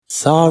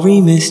Sorry,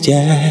 Miss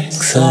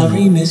Jackson.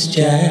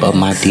 But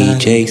my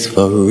DJ's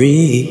for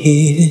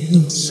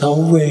real.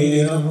 So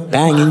real.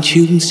 Banging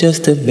tunes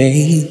just to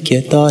make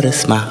your daughter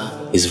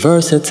smile. He's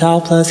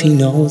versatile, plus he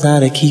knows how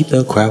to keep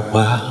the crowd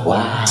wild.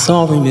 Wow.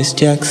 Sorry, Miss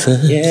Jackson.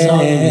 Yeah.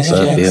 Sorry, Miss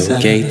Jackson. Bill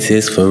Gates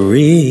is for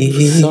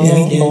real.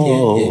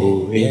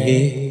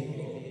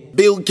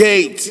 Bill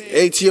Gates,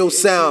 ATO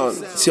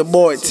Sound. It's your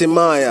boy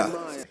Timaya.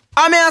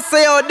 I'm here to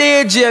say your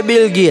DJ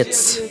Bill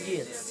Gates.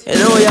 You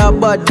know you're a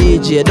bad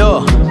DJ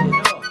though.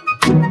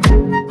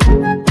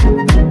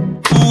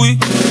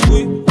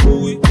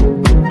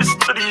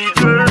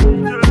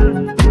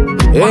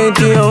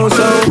 ATO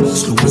Sound.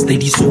 Slow and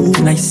steady, so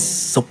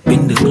nice. Up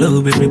in the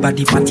club,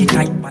 everybody party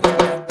tight.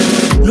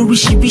 No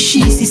wishy,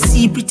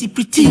 see, pretty.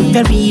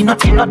 Very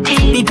naughty,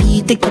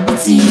 baby, take a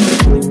booty.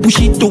 Push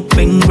it up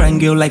and grind,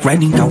 girl, like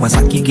riding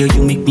Kawasaki. Girl,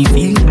 you make me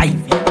feel high.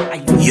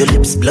 Your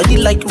lips bloody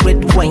like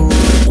red wine.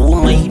 Oh,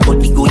 my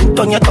body going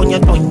tonya.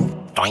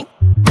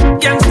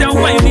 Gangsta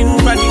whining,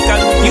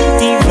 radical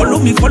beauty. Follow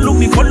me, go.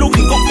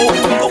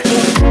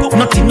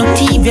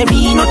 Naughty,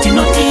 very naughty.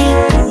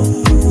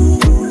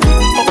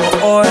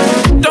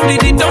 Don't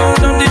did it,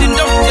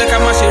 Jack,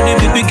 I'm a shady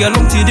baby girl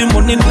until the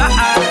morning light.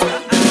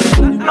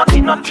 Naughty,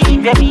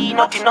 very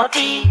naughty.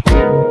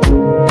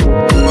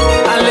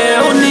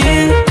 Aleoni,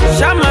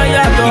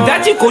 Shamayato,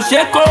 Idachi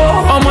Kosheko,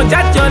 Omo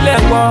Jacho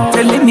Lepo.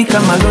 Telling me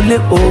come alole,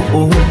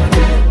 oh.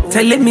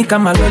 Telling me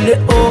come alole,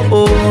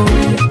 oh.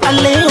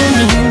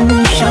 Aleoni,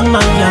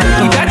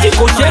 Shamayato, Idachi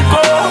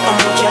Kosheko,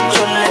 Omo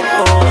Jacho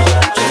Lepo.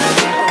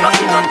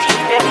 Naughty,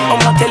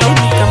 Omo telling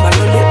me come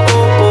alole, oh.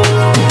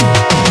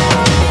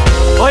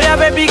 Oh yeah,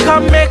 baby,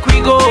 come make we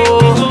go.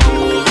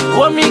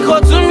 Want me go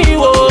to me,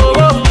 oh.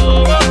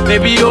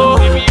 Baby, oh,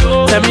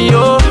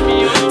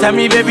 tell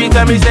me, baby,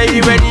 say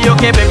you ready,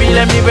 okay, baby,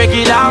 let me break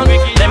it down.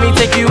 Let me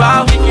take you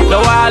out,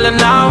 no island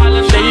now.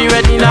 Say you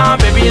ready now,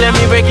 baby, let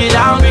me break it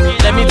down.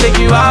 Let me take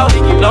you out,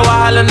 no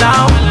island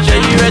now.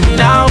 Say you ready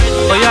now.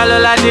 Oh yeah,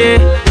 lola day,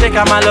 take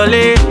a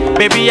malole.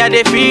 Baby, I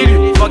they feel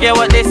you. Forget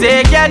what they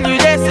say, girl, you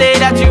they say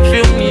that you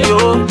feel me,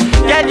 oh.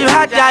 Girl, you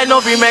hot die, no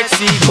be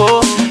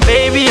Mexico.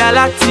 Baby, I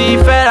like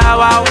T-Fera,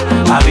 wow.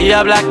 I be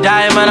a black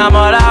diamond, I'm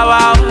all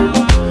wow.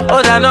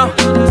 Oh, I know,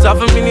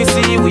 suffer me to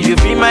see. Will you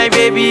be my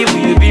baby?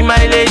 Will you be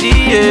my lady?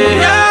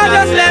 Yeah,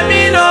 just let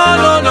me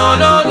know, no.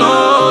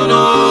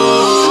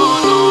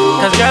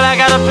 Cause girl, I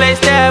got a place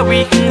that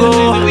we can go.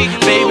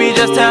 Baby,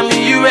 just tell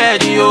me you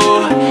ready,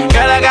 oh.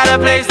 Girl, I got a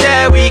place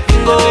that we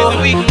can go.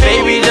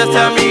 Baby, just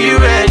tell me you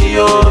ready,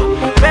 oh.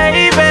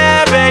 Baby,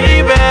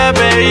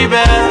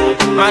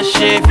 my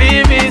shit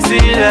feel me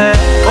see that.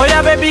 Oh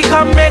yeah, baby,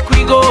 come make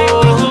we go.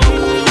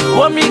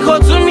 Want me go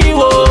to me,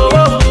 oh.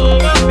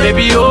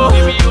 Baby, oh,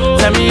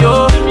 tell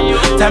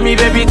me,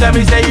 baby,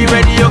 say you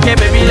ready, okay,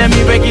 baby, let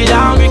me break it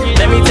down.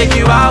 Let me take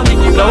you out,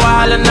 no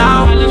island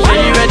now. Say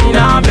you ready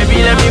now,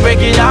 baby, let me break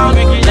it down.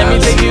 Let me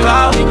take you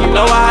out,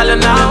 no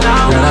island now.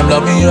 Girl, I'm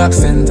loving your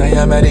accent, I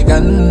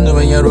American.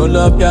 When you roll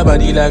up your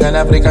body like an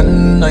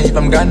African. If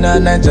I'm Ghana,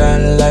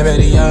 Niger,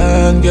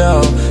 Liberian,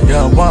 girl,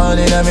 you're one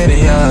in a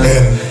million.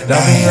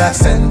 Loving your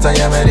accent, I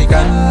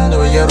American.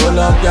 When you roll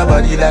up your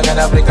body like an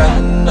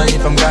African.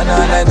 If I'm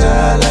Ghana,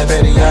 Niger,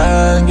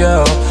 Liberian,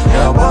 girl,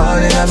 you're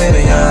one in a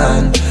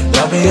million.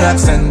 Loving your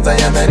accent, I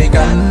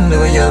American.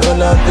 When you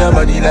roll up your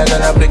body like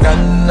an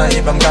African.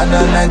 If I'm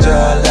Ghana,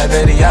 Niger,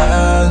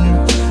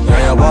 Liberian,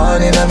 you're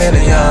one in a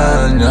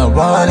million. You're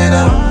one in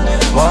a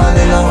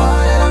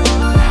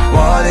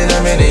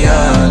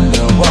million.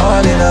 You're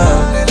one in a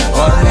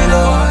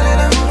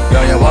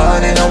girl, you're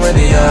one in a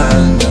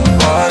million.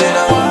 One in a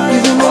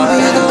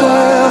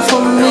girl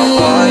for me.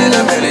 One in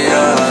a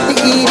million. I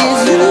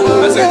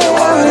said you're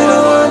one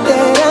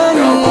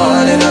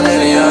in a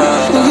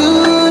million. You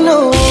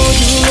know you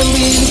can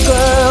be the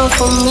girl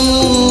for me.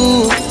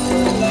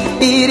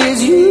 It is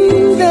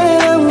you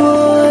that I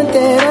want,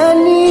 that I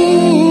need.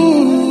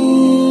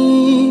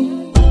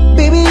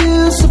 Baby,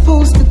 you're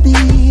supposed to be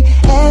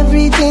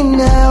everything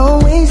I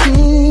always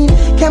need.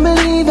 Can't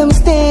believe I'm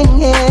standing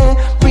here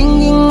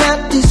bringing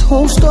out this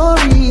whole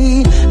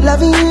story.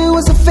 Loving you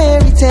was a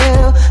fairy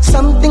tale,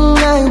 something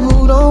I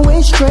would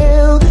always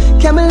trail.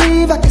 Can't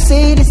believe I can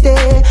say this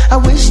day. I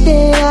wish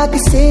that I could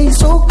say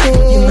it's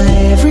okay. You're my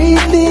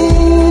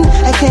everything,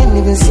 I can't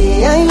even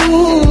say I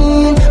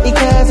mean.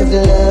 Because of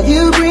the love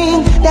you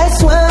bring,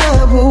 that's why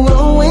I would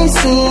always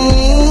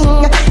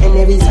sing. And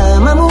every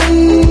time I'm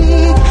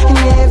weak, and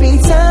every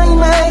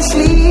time I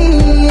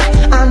sleep,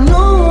 I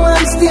know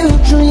I'm still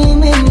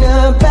dreaming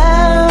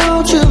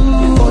about you.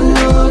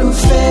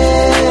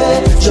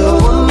 Olólùfẹ́,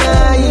 jọ̀wọ́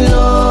máa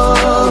lọ,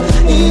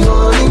 ìwọ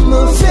ni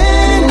mo fẹ́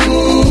ní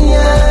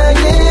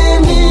ayé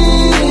mi.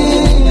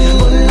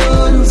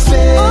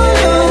 Olólùfẹ́,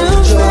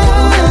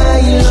 jọ̀wọ́ máa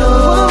lọ,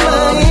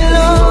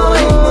 ìwọ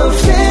ni mo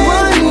fẹ́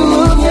ní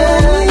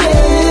ayé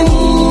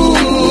mi.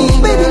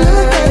 Baby,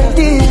 look at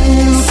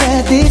this.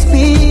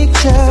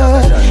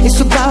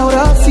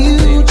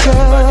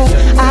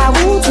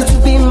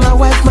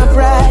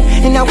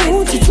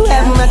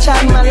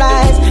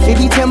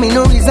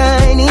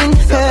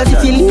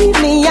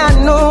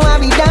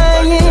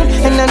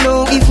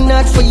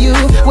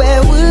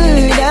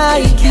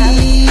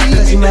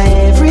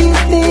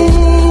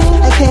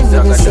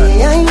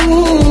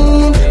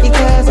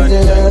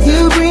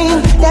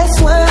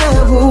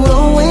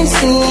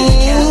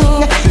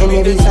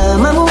 every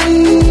time I'm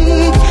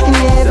weak, and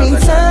every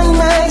time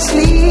I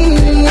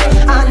sleep,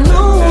 I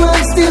know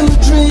I'm still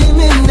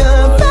dreaming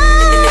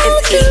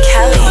about you.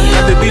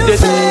 Baby,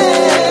 this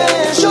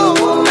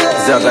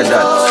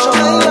Zagadat.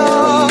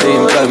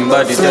 Same time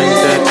body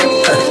time.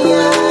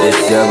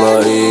 It's your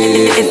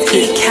body. It's E.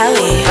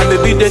 Kelly.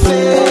 Baby, this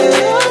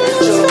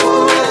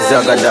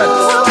Zagadat.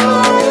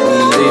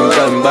 Same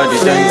time body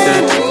time.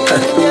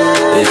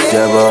 It's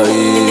your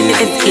body.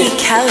 It's E.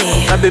 Kelly.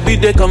 My baby,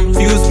 they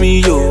confuse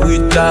me, yo,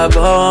 with that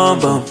bomb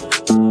bomb.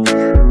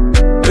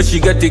 But she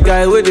got the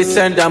guy where they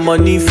send her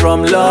money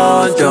from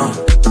London.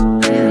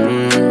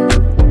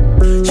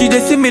 She they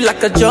see me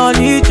like a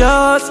Johnny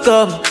just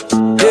come.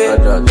 Yeah.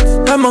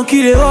 My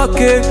monkey they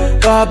walking,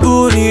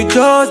 baboon he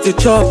just the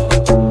chop.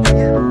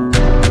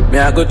 Me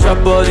I go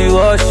chop all the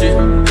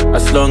washing,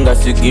 as long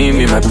as you give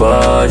me my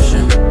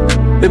passion.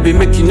 Baby,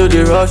 make you know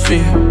they rush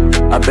me.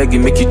 I beg you,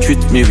 make you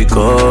treat me with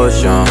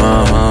caution.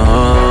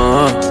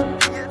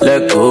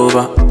 Leg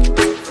over,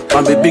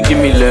 my baby, give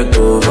me leg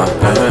over.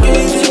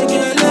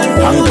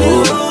 Hang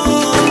over,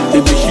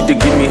 baby, she dey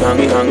give me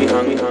hangy. Baby,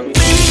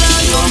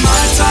 you're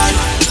my type.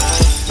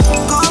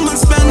 Come and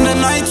spend the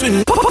night with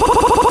me.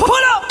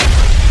 Pull up.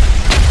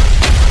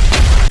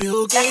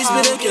 Bill Gates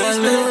be the girl,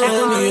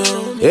 Romeo.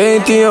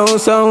 Ain't your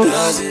sound.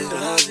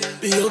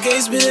 Bill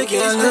Gates be the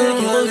girl,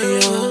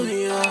 Romeo.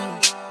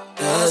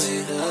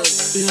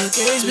 Bill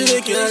Gates be the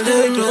girl,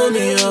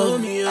 Romeo.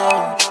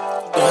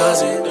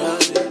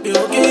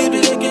 Bill Gates be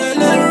the girl,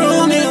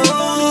 Romeo.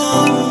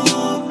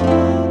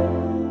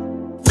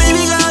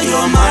 Baby girl,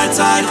 you're my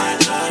type.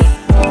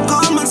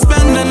 Come and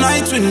spend the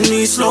night with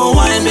me. Slow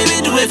wine,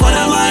 baby, do it for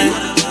the wine.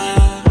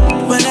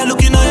 When I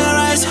look into your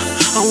eyes,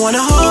 I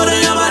wanna hold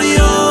your body,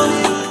 oh.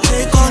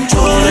 Take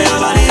control of your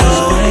body, oh.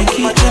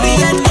 But till the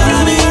end,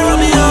 I'll be your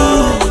Romeo.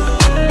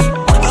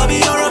 I'll be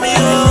your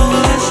Romeo.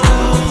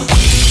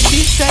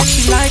 She said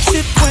she likes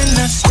it when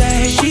I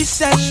stay. She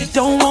said she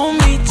don't want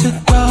me to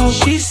go.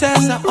 She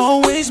says I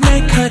always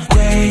make her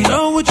day.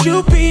 Girl, would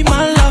you be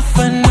my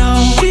lover now?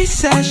 She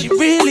says she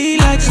really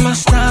likes my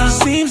style.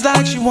 Seems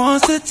like she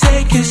wants to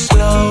take it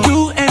slow.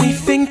 Do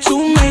anything to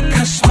make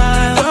her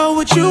smile. Girl,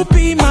 would you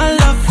be my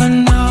lover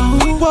now?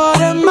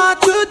 What am I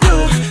to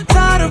do?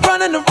 Tired of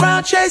running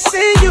around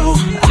chasing you.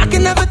 I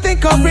can never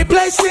think of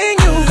replacing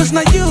you. Cause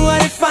now you are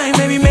defined,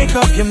 baby, make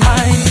up your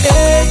mind.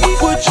 Hey,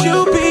 would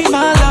you be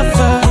my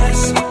lover?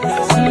 Yes,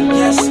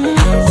 yes,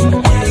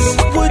 yes.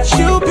 Would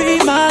you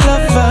be my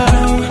lover?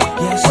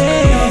 Yes,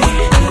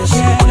 yes.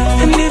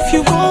 And if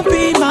you won't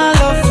be my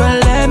lover,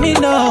 let me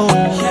know.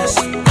 Yes,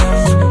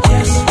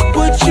 yes.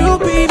 Would you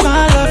be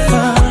my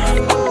lover?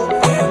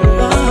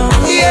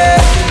 Yeah.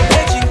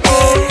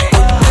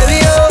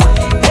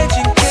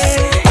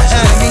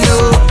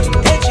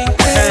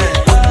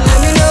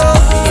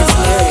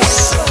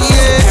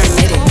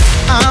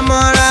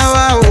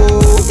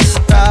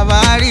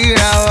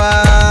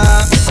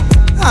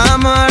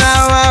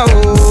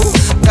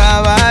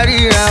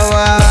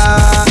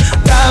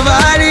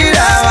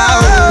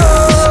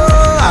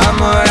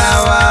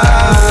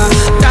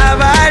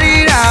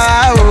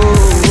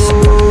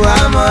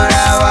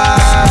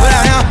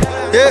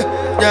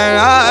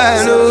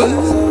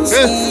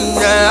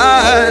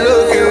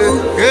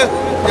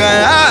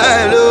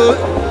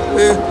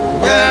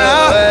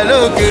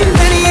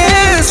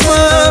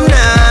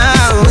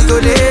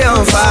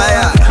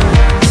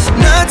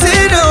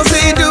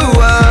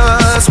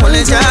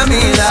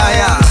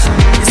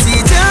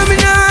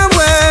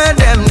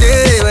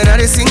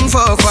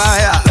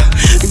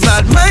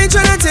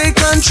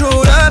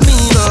 Control of me,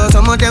 but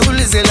I'm a devil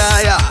is a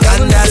liar.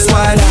 And that's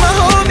why my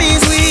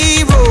homies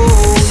we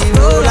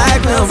roll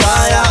like no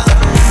fire.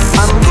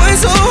 I'm going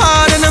so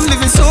hard and I'm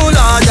living so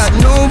large that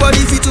nobody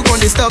fit to come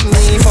to stop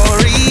me for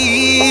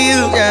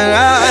real.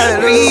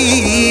 Yeah,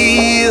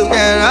 real.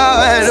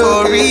 Yeah,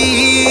 for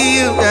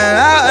real.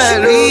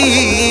 Yeah,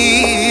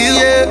 real.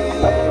 Yeah.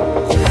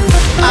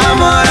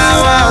 I'm on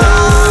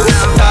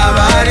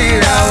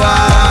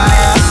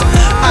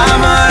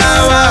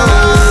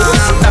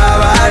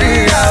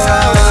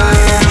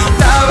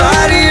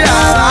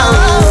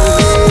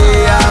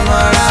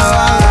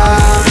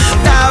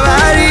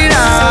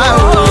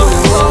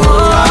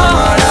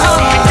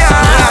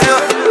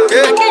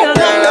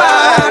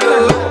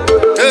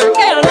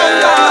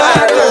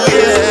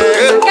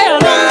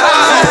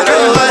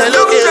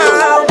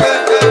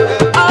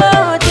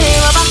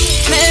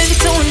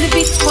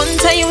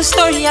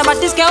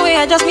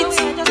I just meet.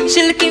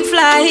 She looking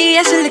fly,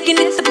 yeah, she looking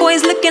at the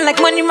boys looking like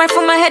money right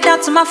from my head down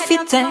to my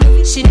feet. And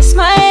she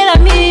smile at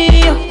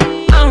me,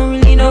 I don't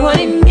really know what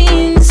it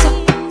means.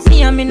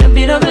 See, I'm in a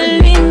bit of a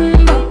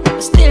limbo,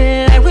 but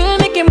still I will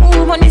make a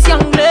move on this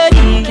young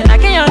lady. Can I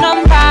get your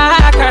number,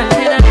 girl?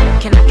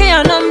 Can I get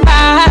your number,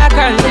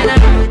 girl?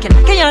 Can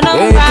I get your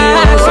number,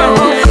 girl?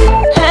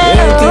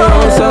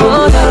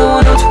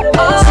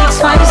 Hello,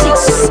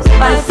 656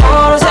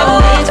 547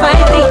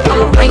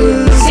 853.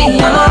 Ring, see,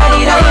 I'm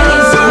already there.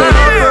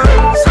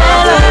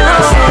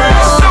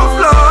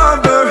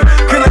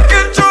 Can I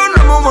get your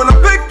number when I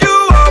pick you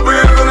up?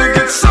 We're gonna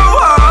get so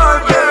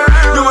hard,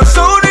 yeah. You are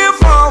so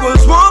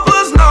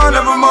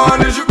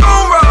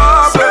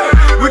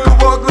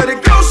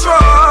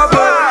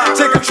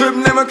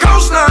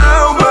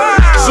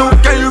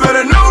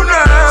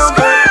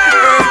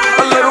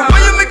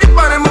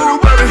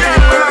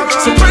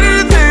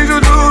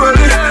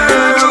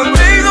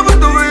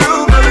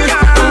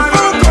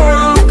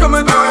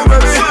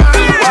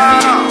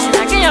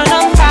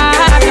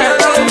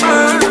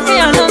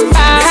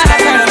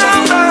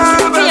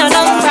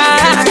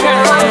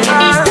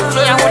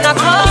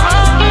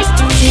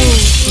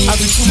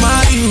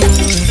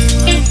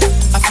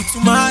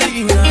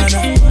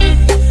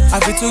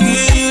to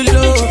give you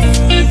love.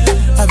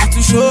 I fit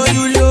to show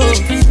you love.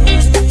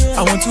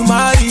 I want to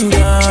marry you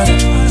now.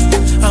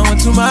 I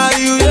want to marry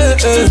you,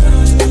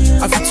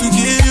 yeah. I fit to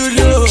give you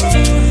love.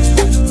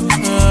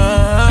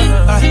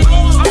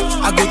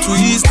 I go to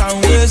east and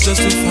west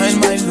just to find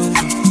my love.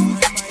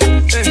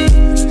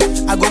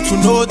 I go to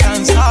north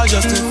and south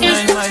just to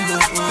find my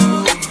love.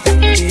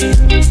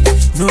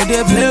 No,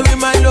 they play with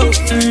my love.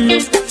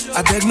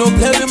 I beg no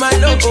play with my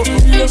love.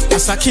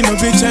 Cause I can't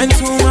be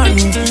gentleman.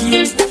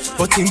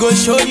 But he go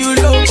show you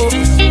love.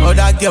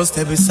 Other girls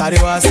tell me sorry.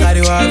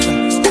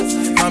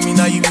 Mommy,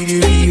 now you be the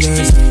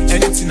realest.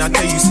 Anything I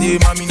tell you, say,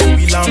 mommy, no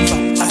be lamba.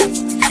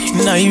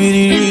 Now you be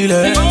the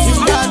realest.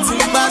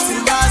 Timba,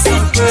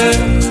 something.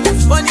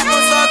 When you go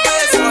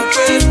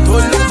something.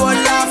 Tolu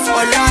bola,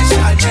 fola,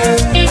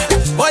 shade.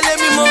 Well, let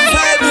me move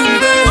vibe in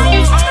there.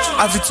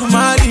 I fit to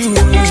marry you.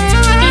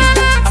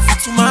 I fit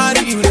to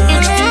marry you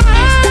now.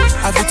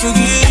 I fit to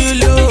give you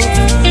love.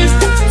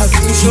 I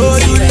fit to show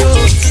you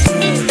love.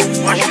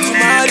 I want to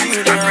marry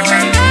you now.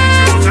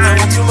 I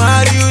want to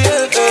marry you, yeah.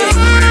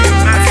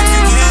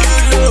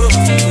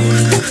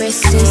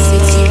 Crystal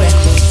City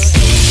Records.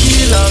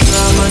 She loves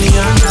her money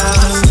and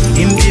cars.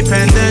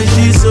 Independent,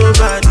 she's so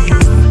bad.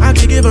 I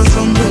could give her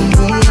some boom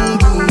boom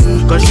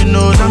boom. Cause she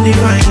knows I'm the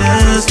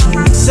finest.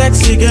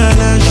 Sexy girl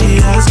and she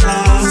has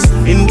class.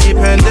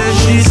 Independent,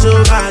 she's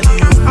so bad.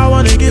 I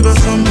wanna give her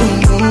some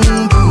boom boom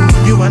boom.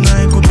 You and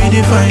I could be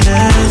the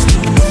finest.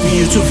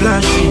 You too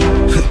flashy.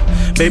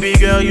 Baby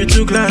girl, you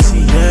too classy,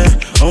 yeah.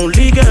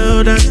 Only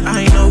girl that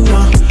I know.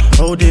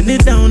 Holding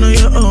it down on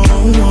your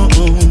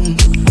own.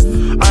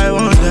 I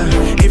wonder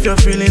if you're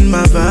feeling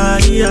my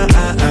vibe.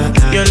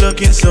 You're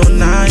looking so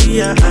nice.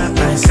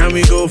 Can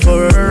we go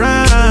for a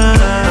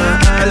ride?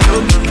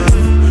 Hello,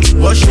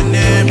 what's your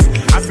name?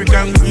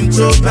 African queen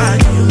so bad.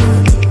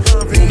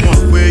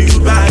 Come where you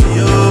bad,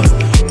 yo.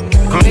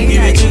 Come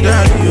give it to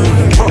daddy, yo.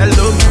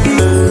 Hello,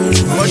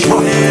 what's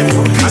your name?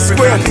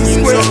 African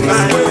queen so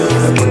bad.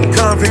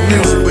 Convict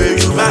music where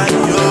you bad,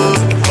 yo.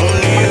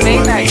 Only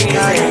you bad.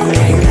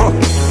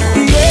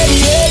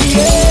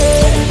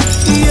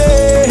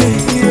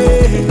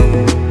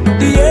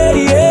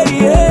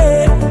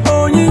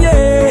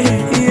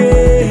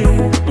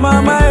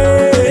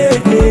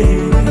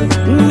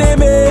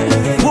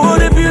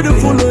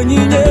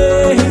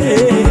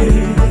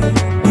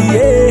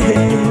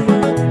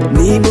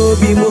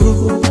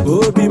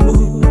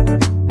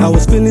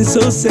 Feeling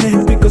so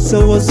sad because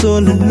I was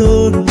all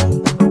alone.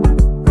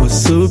 Was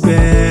so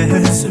bad.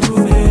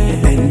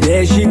 And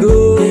there she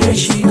goes.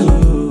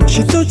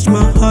 She touched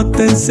my heart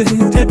and said,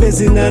 "Hey,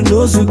 baby, I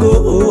know to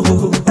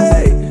go."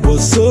 Hey,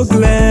 was so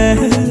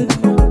glad.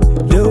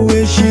 The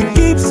way she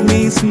keeps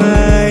me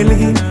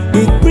smiling,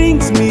 it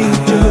brings me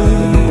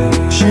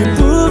joy. She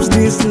proves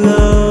this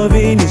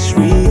loving is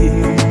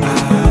real.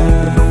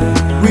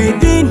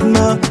 Within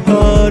my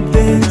heart,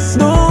 there's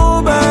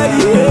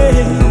nobody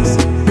else.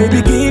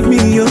 Baby, give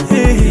me your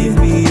hand.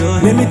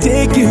 Let me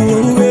take you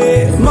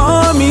away.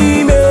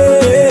 Mommy,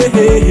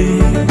 baby.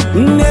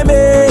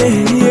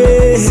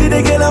 See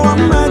the girl I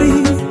want marry.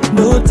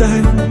 No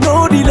time,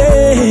 no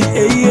delay.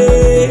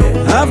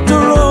 After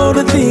all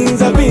the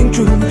things I've been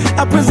through,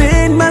 I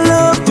present my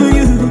love to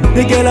you.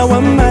 The girl I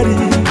want marry.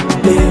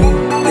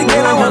 The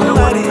girl I want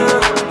marry.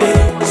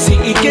 See,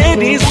 it get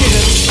this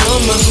girl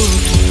on my hood.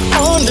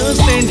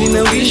 Understanding,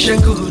 I wish I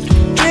could.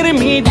 Treating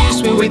me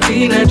this way,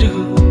 waiting I do.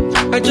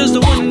 I just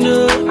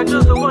wonder.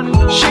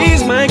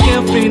 She's my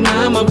girlfriend,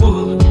 I'm a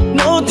boo.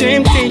 No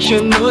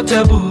temptation, no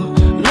taboo.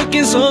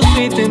 Looking so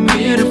sweet and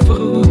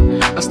beautiful.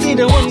 I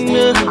still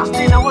wonder.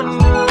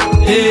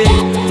 Hey,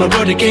 my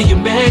brother, can you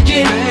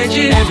imagine?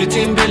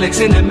 Everything be like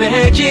in the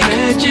magic.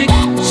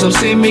 Some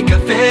say make her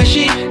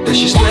flashy, that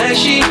she's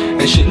flashy,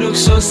 and she looks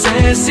so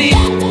sassy.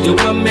 You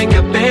want make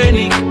her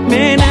panic?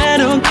 Man, I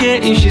don't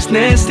care if she's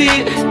nasty.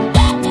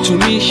 To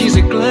me, she's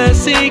a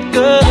classic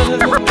girl.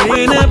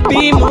 Can I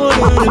be more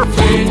than a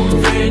friend?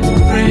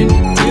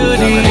 Till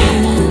the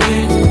end.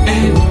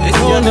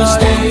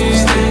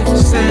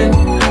 Understand.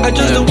 I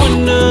just don't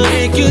wanna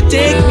make you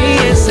take me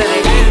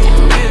inside.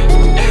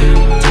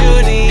 Till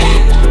the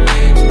end.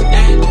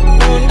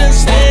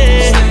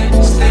 Understand.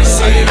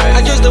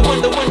 I just don't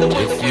wanna.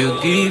 If you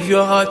give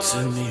your heart to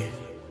me,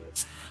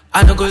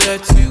 I no go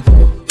let you go.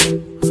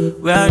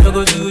 Where I no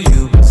go do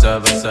you,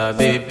 basa,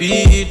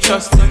 baby,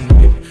 trust in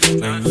me.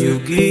 When you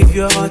give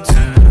your heart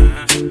to me,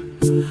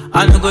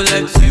 I no go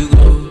let you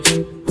go.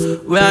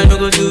 Where I no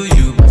go do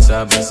you,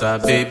 basa,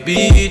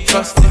 baby,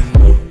 trust in me.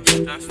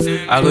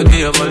 I go do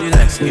your body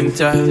like skin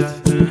tight.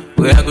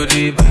 Where I go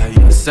do by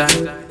your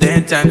side.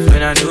 10 times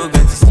when I don't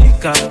get to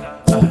stick out,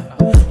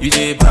 you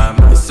dey by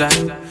my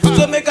side.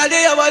 So make I do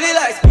your body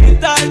like skin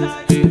tight.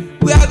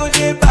 Where I go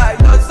do by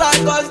your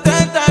side. Cause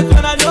 10 times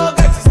when I don't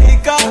get to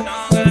stick out,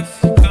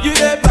 you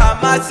dey by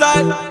my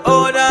side.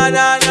 Oh na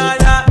na na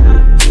na.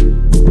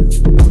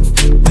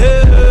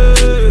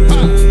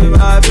 Hey,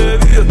 my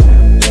baby.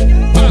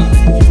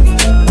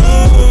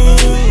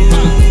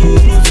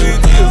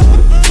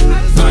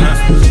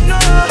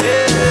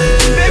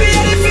 Baby,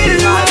 I feel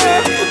it.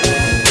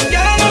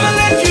 Girl, I never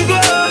let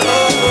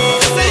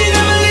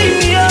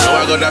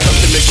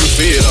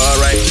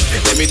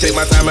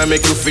my time and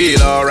make you feel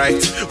alright.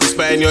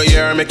 Whisper in your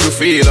ear and make you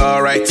feel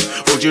alright.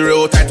 Hold you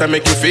real tight and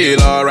make you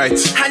feel alright.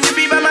 And you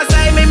be by my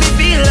side, make me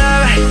feel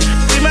alright.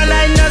 Be my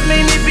line, just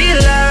make me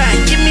feel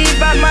alright. Give me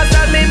back my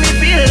side, make me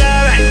feel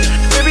alright.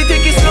 Baby,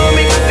 take it slow,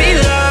 make me feel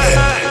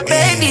alright.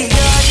 Baby,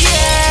 you're the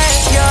air,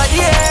 you're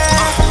the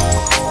air.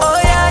 Oh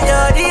yeah,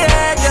 you're the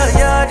air,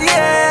 you're the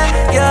air,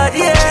 you're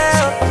the air.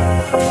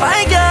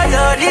 Fine girl,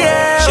 you're the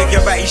air.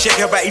 Shake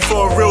your body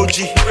for a real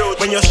G.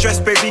 When you're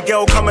stressed, baby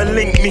girl, come and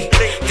link me.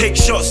 Take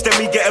shots, then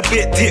we get a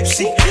bit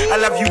tipsy. I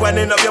love you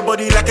winding up your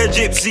body like a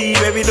gypsy.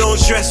 Baby, don't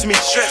stress me.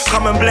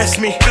 Come and bless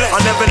me.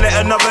 I'll never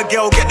let another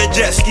girl get the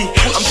jet ski.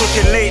 I'm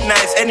talking late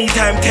nights,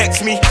 anytime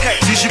text me.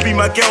 You should be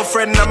my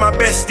girlfriend and my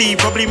bestie.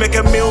 Probably make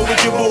a meal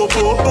with your boo.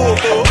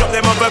 Drop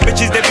them other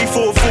bitches, they be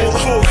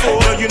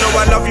 4-4. No, you know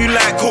I love you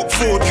like cooked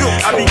food.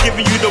 I be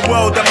giving you the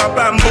world and my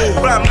bamboo.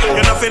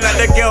 You're nothing like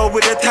the girl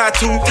with a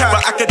tattoo,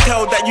 but I can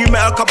tell that you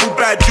met a couple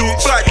bad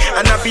dudes.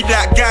 And I be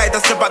that guy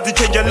that's about to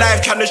change your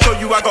life, trying to show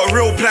you I got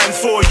real plans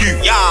for you.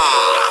 Yeah.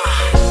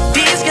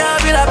 This girl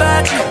be like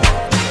battery.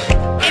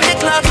 In the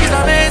club she's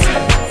amazing.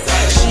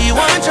 She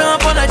wanna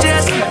jump on a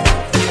jet ski.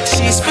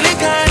 She's feeling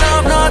kind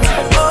of naughty.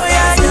 Oh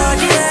yeah, you're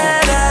the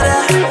air,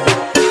 da-da.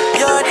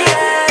 You're the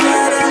air,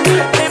 da-da.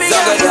 Baby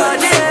girl, you're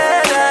the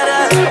air,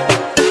 da-da.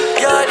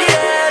 You're the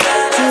air,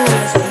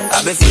 da-da.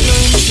 I've been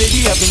following this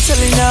lady, I've been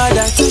telling her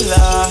that you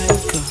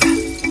like her.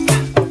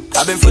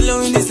 I've been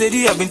following this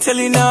lady, I've been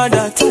telling her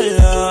that I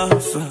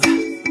love her.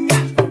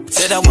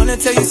 Said I wanna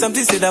tell you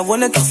something, said I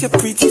wanna kiss your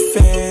pretty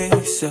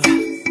face. Said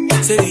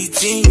the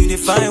thing you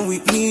define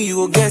with me, you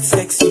will get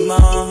sexy,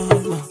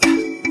 mama.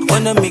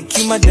 Wanna make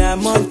you my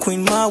diamond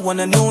queen, my one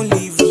and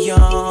only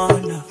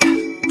Rihanna.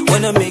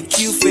 Wanna make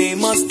you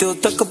famous, still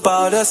talk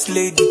about us,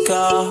 Lady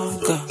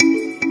Gaga.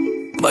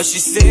 But she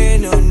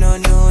said no,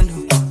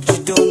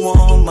 she don't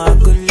want my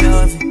good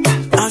loving.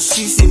 Now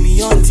she see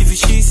me on TV,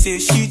 she say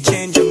she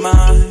changed her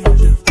mind.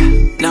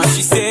 Now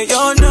she say,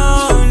 oh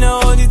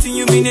no, the thing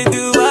you mean to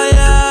do, I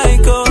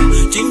like, oh.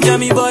 Ginger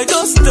me boy,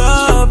 don't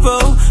stop,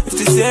 oh. If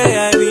to say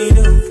I mean,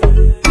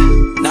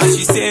 oh. Now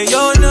she say,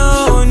 oh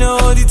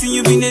no, the thing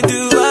you mean to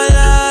do, I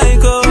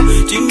like, oh.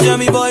 Ginger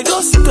me boy,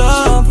 don't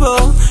stop,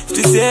 oh. If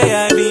to say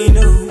I mean,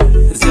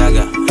 oh.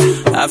 Zaga,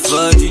 I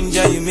for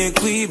ginger, you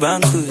make we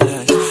banku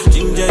like.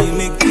 Ginger, you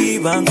make we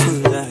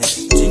banku like.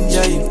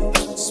 Ginger, you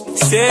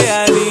say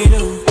I mean, oh.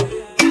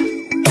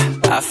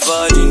 I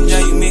for ginger,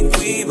 you make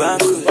we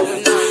banku like.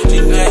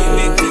 Ginger, you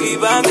make me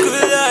banku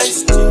like.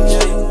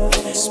 Ginger,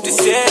 you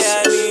say I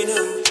mean, oh.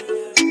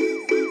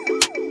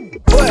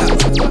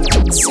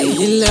 Say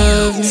you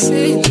love me,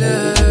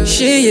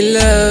 say you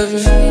love me.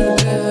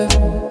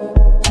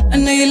 I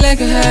know you like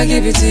how I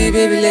give it to you,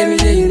 baby, let me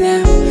hear you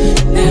now.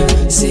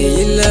 Now, say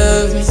you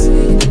love me,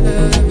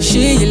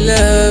 say you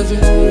love me.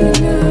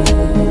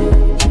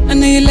 I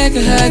know you like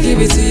how I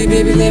give it to you,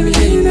 baby, let me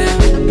hear you now.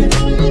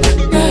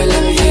 Now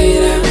let me hear you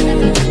now.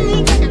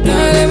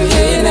 Now let me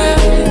hear you now.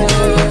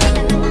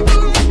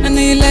 I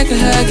know you like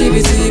how I give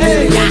it to you,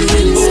 baby, let me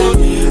hear you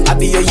now. I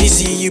be your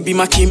Yeezy, you be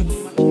my Kim.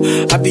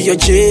 I be your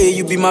J,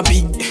 you be my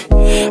B.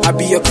 I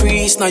be your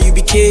Chris, now you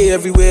be K.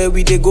 Everywhere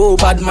we dey go,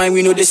 bad mind,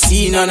 we know the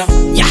scene, Nana.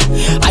 Yeah,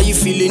 are you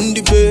feeling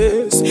the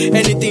best?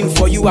 Anything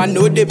for you, I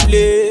know they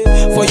play.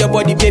 For your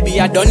body, baby,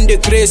 I done the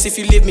grace. If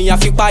you leave me, I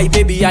feel pie,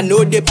 baby, I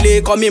know they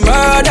play. Call me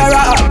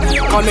murderer,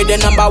 call me the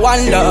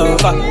 #1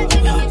 lover.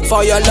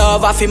 For your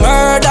love, I feel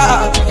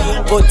murder.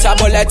 Put a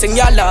bullet in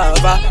your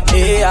lover,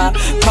 yeah.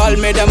 Call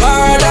me the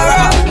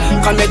murderer,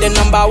 call me the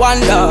 #1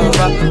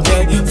 lover,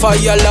 yeah. For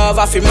your love,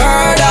 I feel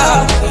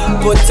murder.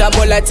 Put a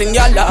bullet in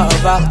your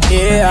lover,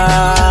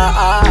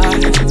 yeah.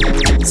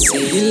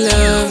 Say you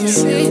love me,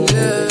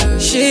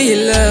 say you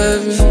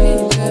love me.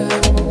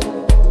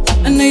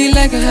 I know you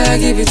like how I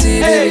give it to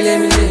you, baby, let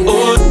me hear you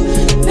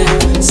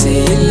now. Say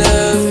you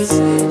love me,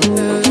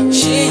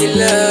 say you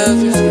love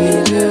me.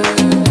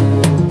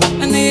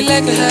 I know you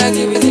like how I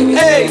give it to you,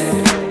 baby.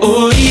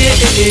 Oh yeah,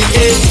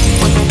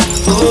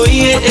 oh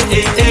yeah,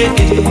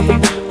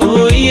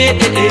 oh yeah,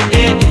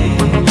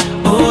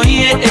 oh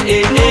yeah,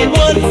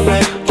 one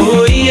life.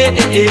 Oh yeah,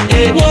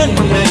 one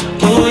life.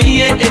 Oh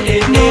yeah,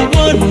 no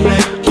one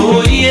life.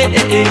 Oh yeah,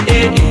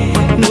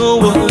 no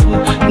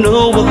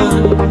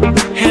one.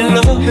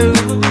 Hello,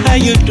 how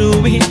you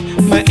doing?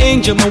 My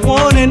angel, my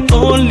one and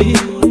only.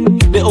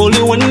 The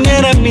only one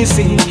that I'm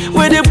missing.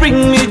 Where they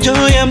bring me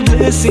joy and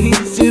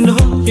blessings. You know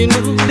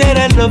that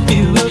I love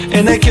you,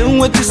 and I can't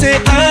wait to say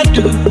I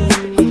do.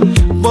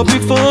 But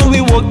before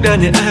we walk down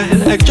the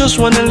aisle, I just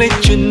wanna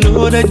let you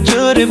know that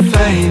you're the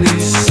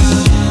finest.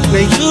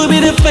 May you be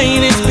the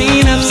finest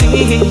being I've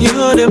seen.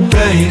 You're the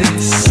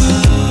brightest.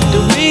 The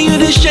way you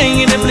the shine,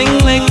 you the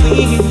bling like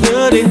me.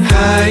 You're the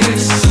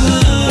highest.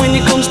 When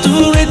it comes to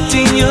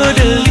rating, you're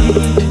the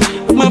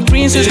lead. My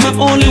princess, my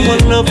only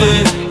one lover.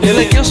 And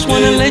I just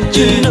wanna let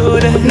you know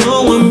that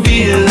no one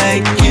be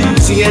like you.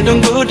 See, I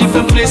don't go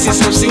different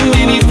places, I've seen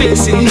many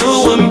faces.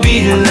 No one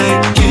be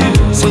like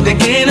you. So they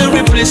cannot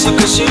replace you,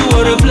 cause you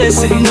are a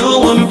blessing. No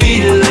one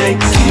be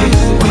like you.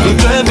 You're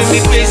driving me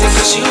crazy,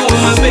 cause you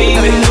are my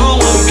baby. No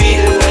one be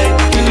like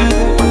you.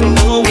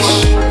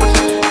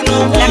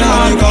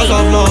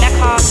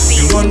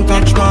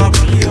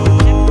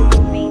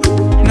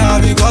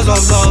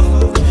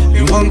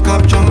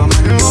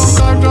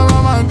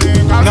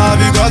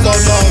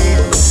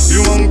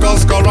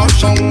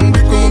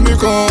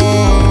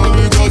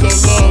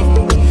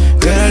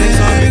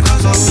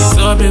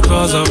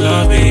 because of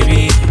love,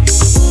 baby.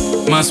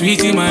 My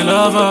sweetie, my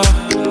lover,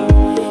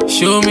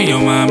 show me your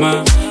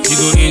mama. You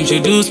go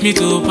introduce me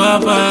to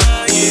papa,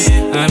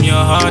 yeah. I'm your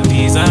heart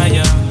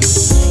desire.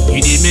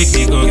 You did make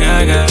me go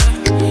gaga.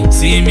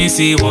 See me,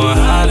 see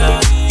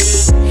wahala.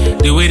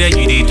 The way that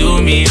you did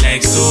do me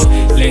like so.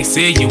 Like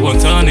say you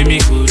want turn me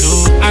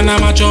kudo. And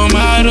I'm a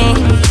chomado.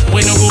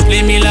 When you go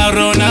play me like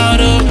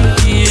Ronaldo,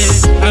 yeah.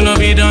 I know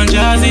be done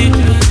jazzy,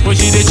 but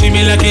you did treat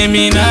me like a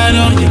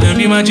Minado. You can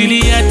be my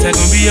Juliet, I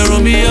can be your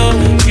Romeo.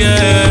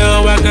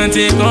 Girl, I can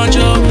take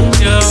control,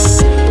 yeah.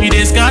 You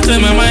did scatter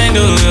my mind,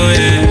 oh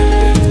yeah.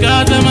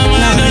 Scatter my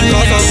mind, oh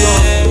yeah. Because of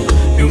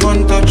love, you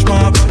won't touch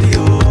my body,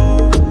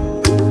 oh.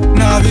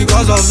 Now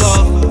because of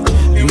love,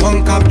 you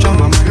won't capture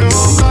my mind,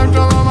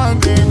 oh.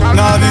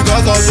 Now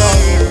because of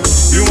love,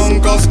 you won't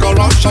cause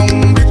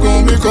corruption,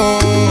 because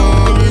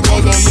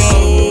of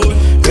love.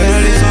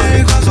 Girl, it's all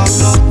because of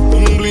love.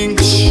 Boom bling.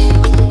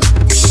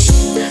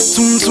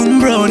 Tum tum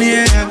brownie,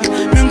 yeah.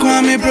 Me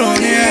call me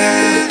brownie,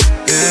 yeah.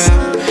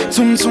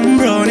 Tum tum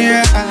brownie,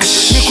 yeah.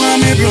 Me call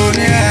me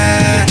brownie,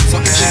 yeah.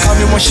 She call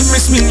me when she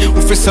miss me.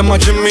 We face some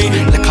Jimmy.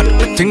 Like I do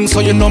the things so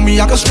you know me,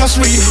 I got stress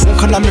free. Who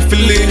can I me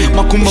feel it?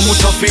 Makuma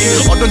mutafi.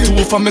 All the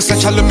two for me say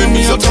challenge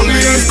me so tell me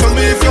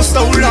if you're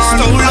stolen. I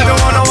don't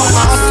wanna want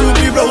my heart to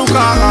be broken.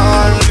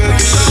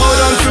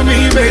 Hold on to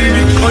me,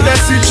 baby. Oh,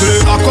 that's it.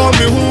 I call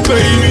me who,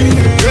 baby.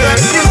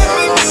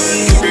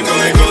 We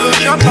going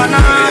good. Your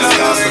banana.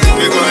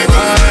 We going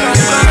good.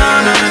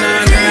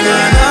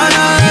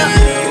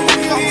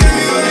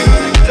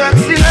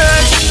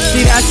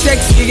 See that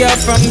sexy girl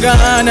from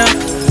Ghana.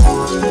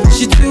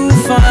 She too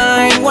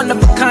fine, one of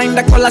a kind,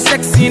 I call her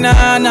sexy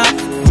nana.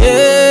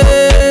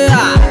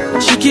 Yeah,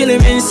 she kill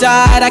him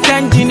inside, I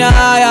can't deny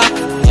her.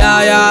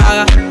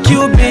 Yeah,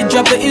 Cupid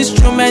drop the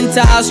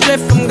instrumental straight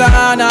from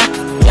Ghana.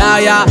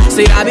 Yeah,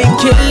 say I been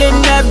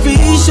killing every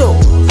show,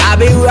 I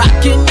been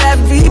rocking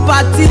every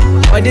party.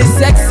 All the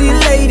sexy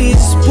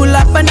ladies pull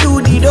up and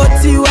do the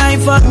dirty wine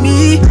for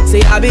me.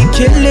 Say I been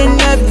killing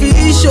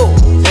every show,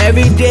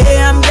 every day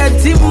I'm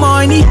getting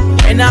money.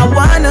 And I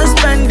wanna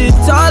spend it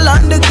all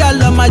on the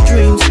girl of my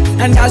dreams.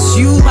 And that's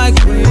you, my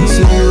queen.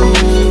 Slow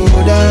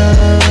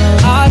down.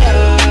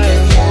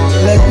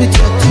 Let me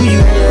talk to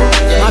you.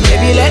 My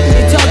baby, let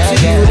me talk to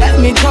you. Let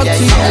me talk to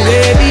you,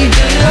 baby.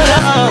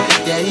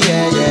 Yeah.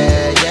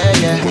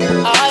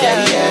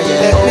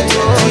 Let me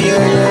talk to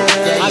you.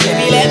 My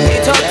baby, let me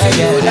talk to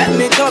you. Let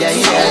me talk to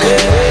you,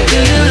 baby.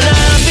 Do you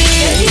love me?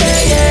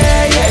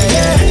 Yeah.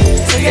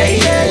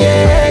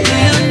 Do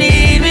you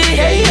need me?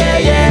 Yeah.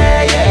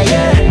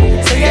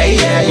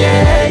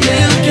 Do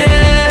you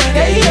care?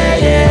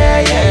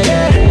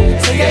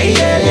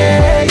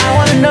 Yeah. I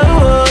wanna know.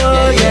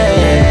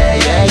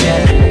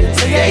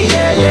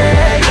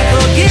 I go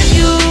give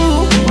you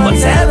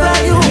whatever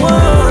you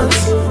want.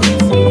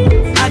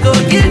 I go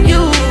give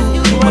you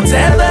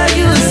whatever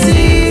you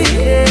see.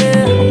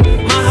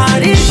 My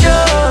heart is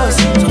yours,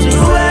 so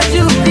do as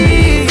you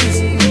please.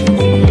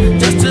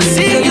 Just to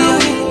see you,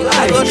 I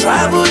go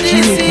travel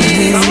this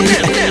seas.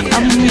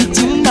 I'm with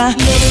you, my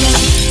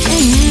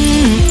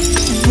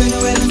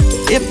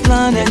a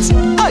planet,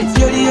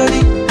 yodi,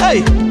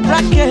 hey,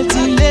 rocket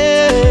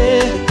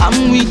I'm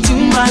with you,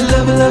 my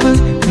lover.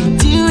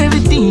 With you,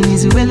 everything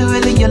is well.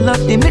 Your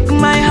love, they make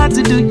my heart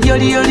to do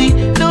yodi.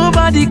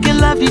 Nobody can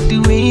love you the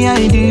way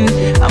I do.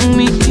 I'm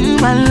with you,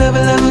 my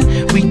lover.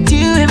 With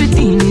you,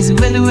 everything is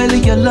well.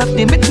 Your love,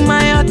 they make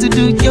my heart to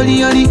do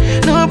yodi.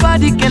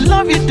 Nobody can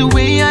love you the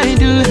way I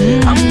do.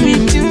 I'm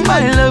with you,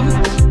 my love.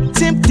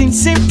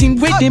 Same thing,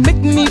 way they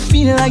make me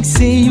feel like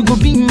say you go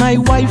be my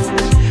wife.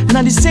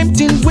 Now the same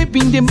thing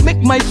whipping, they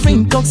make my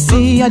friend talk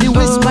say I dey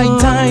waste my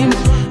time.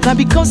 Now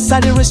because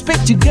I dey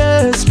respect you,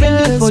 girl,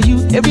 spend it for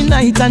you every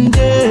night and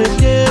day.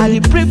 I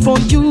dey pray for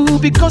you,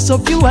 because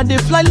of you I dey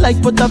fly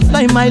like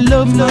butterfly, my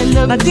love.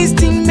 Now this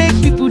thing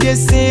make people they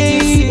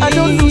say I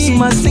don't lose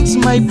my sense,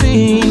 my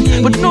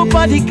pain, but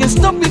nobody can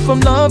stop me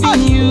from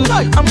loving you.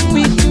 I'm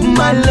with you,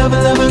 my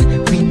lover.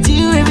 With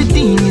you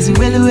everything is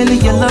well.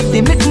 Your love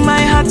they make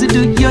my heart to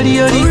do yodi.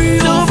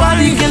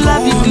 Nobody can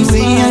love you the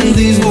way I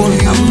do.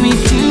 I'm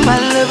with you, my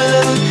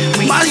lover.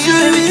 My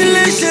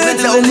relation,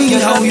 tell me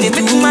how you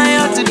do. Make my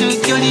heart to do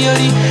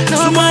yodi.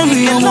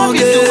 Nobody can love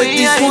you the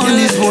way I do.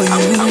 This one is for you.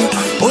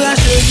 Oh yeah,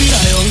 say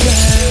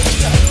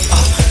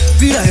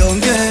be a young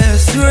girl,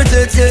 sure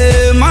to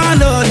take my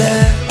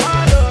dollar.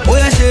 Oh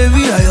yeah, say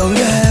be a young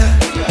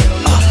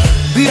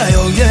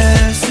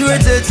girl, sure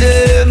to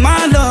take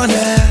my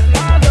dollar.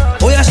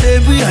 Oh yeah, say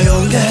be a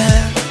young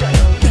girl.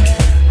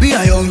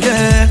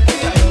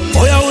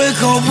 Oh yeah,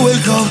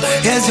 wake up,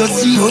 here's your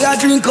tea. Oh yeah,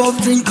 drink up.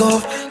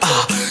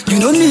 You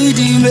don't need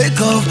the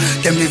makeup.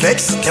 Them the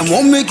vex, them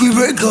won't make we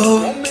break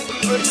up.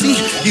 See,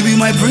 you be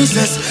my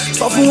princess.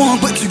 Suffer one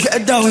quick to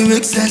get down, it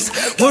makes sense.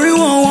 Worry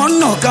one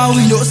knock out,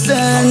 we no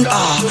send.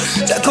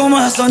 Check on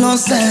my son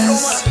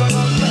nonsense.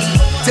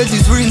 Take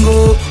this ring,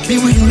 oh, be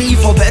with me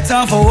for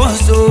better, for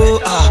worse,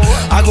 oh.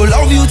 I go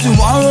love you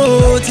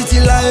tomorrow, titi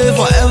life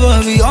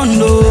forever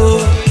beyond,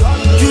 oh.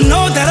 You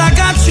know that I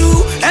got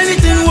you.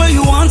 Anything where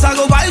you want, I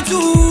go buy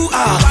too.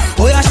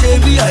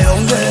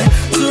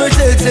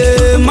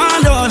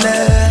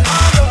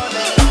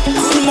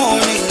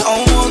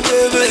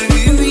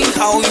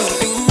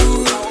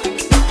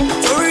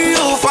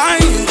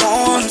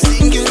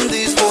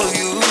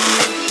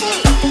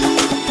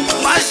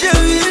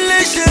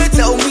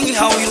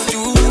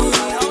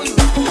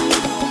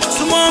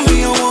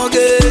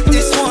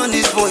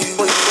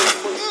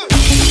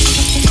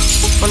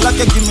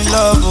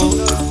 love, oh.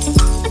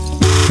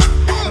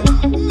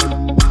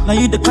 Now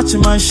you the catch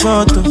my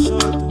shot, oh.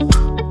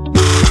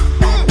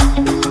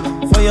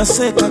 For your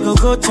sake, I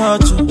go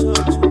church, oh.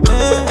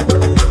 Hey.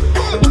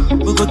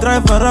 We go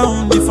drive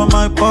around you for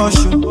my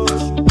Porsche.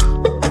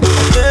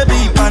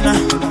 Baby, pana,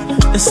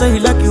 they say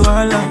you like you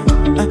all,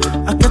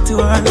 I get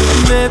you all.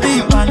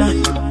 Baby, pana,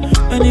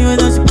 anywhere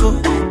that you go,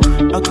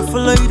 I can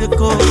follow you to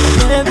go.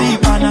 Baby,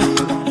 pana,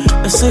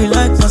 they say you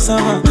like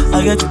cassava,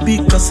 I get to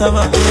big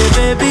cassava.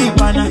 Hey, baby,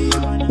 pana,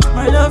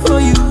 my love for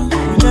you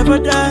will never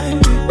die,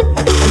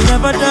 will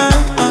never die.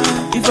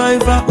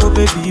 Iva, oh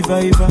baby, Iva,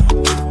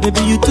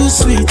 baby you too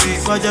sweet,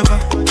 Fajaba.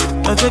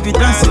 My baby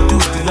dance to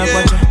the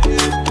lagwaja.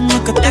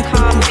 Make a take me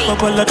to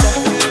Babalada.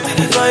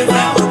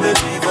 Iva, oh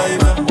baby,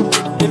 Iva,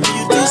 baby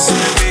you too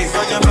sweet,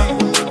 Fajaba.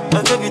 My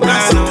baby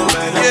dance to the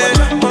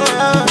lagwaja.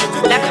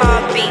 Black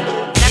heartbeat.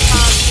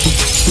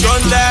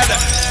 Don Dada,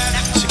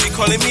 she be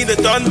calling me the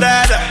Don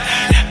Dada.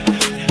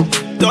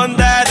 Don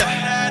Dada,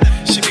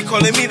 she be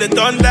calling me the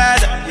Don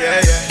Dada.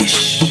 Yeah,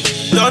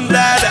 yeah. Don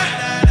Dada,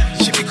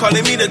 she be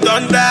calling me the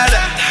Don Dada.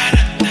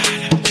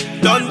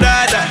 Don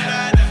Dada,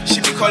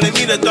 she be calling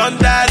me the Don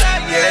Dada.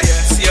 Yeah, yeah.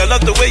 See, I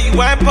love the way you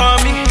wipe on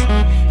me.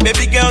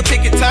 Baby girl,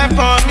 take your time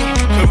on me.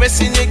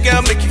 Caressing your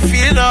girl, make you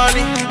feel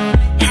naughty.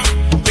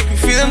 Make me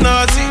feel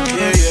naughty.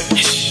 Yeah, yeah.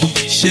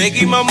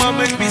 Shaggy mama,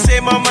 make me say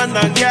mama,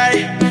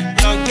 nangai,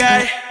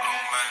 nangai.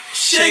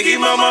 Shaggy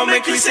mama,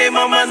 make me say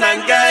mama,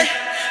 nangai,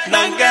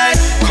 nangai.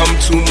 Come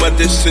to my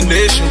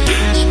destination,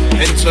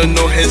 enter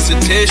no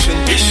hesitation.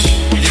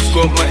 You've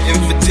got my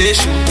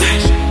invitation.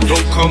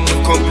 Don't come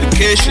with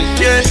complications,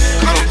 yeah.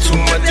 Come to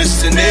my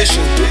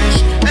destination,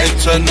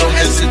 enter no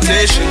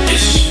hesitation.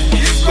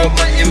 You've got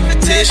my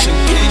invitation,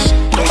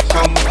 don't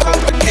come with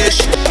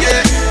complications,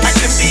 yeah. I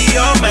can be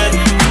your man,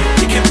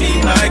 you can be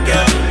my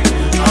girl.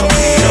 I'll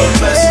be your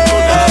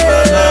personal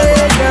lover,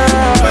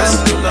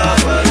 personal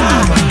lover,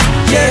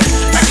 yeah.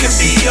 I can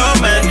be your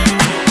man,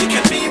 you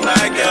can be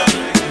my girl.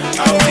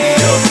 I'll be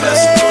your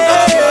personal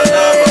lover,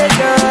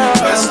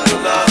 personal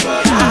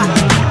lover,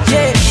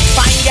 yeah.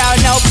 Fine girl,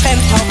 no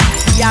pimple.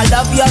 Yeah, I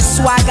love your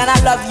swag and I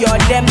love your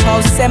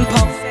tempo,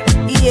 simple.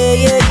 Yeah,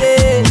 yeah,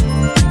 yeah.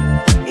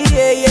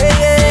 Yeah, yeah,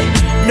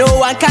 yeah. No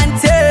one can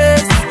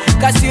taste,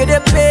 cause you're the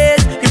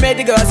best. You made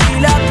the girls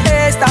feel a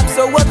taste. I'm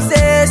so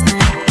obsessed,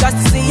 just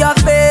to see your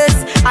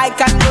face. I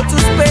can go to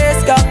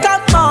space, girl,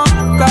 come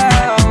on,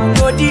 girl.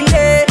 No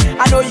delay,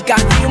 I know you can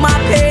feel my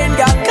pain,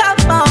 girl,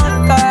 come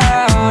on,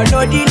 girl.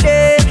 No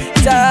delay,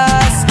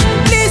 just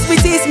please me,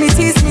 tease me,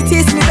 tease me,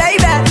 tease me,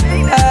 baby.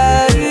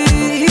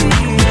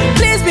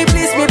 Please me,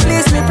 please me,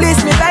 please me,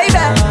 please me,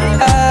 baby.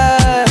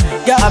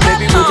 Girl,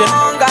 baby, would you?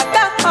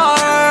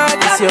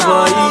 It's your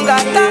boy,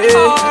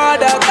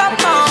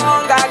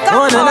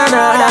 oh, na na na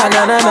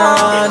na na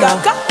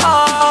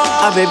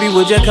na. Baby,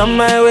 would you come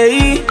my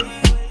way?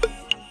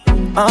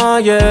 Oh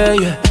yeah,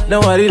 yeah.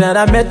 Don't worry that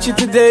I met you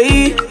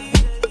today.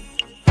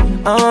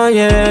 Oh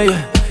yeah,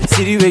 yeah.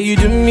 See the way you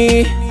do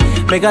me,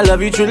 make I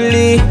love you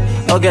truly.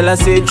 Oh girl, I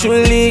say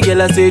truly,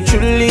 girl, I say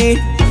truly.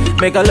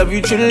 Make I love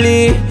you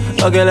truly.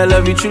 Oh girl, I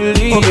love you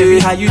truly. Oh baby,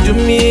 how you do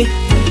me,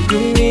 do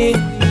me,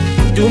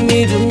 do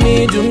me, do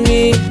me, do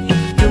me,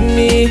 do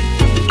me,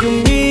 do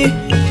me,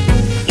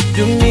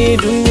 do me,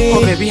 do me.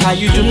 Oh baby, how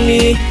you do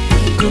me,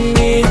 do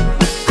me,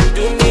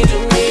 do me, do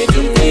me,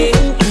 do me,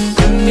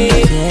 do me,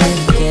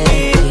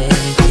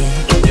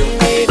 do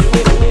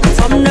me.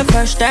 From the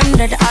first time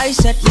that I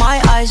set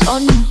my eyes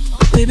on you,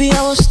 baby,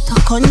 I was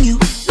stuck on you.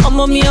 I'm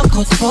on me a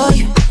cut for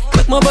you,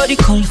 make my body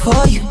call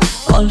for you,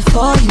 all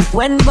for you.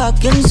 Went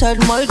back inside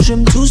my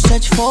dream to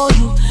search for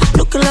you,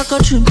 looking like a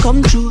dream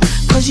come true,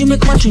 cause you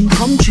make my dream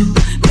come true.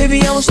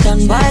 Baby, I will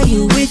stand by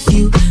you, with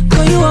you.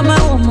 Cause you are my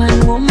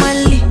woman,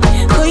 womanly.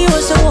 Cause you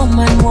are so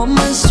woman,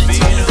 woman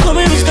sweet. Call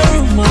me Mr.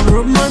 Roman,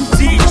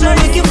 romantic. I'ma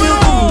make you feel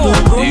good,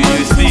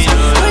 romantic.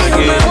 Cause you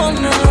are my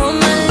woman,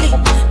 womanly.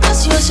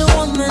 Cause you are so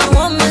woman,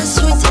 woman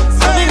sweet.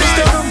 Call me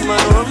Mr.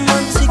 Roman,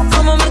 romantic.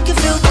 I'ma make you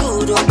feel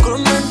good,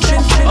 romantic.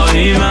 Oh,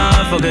 Ima,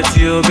 forget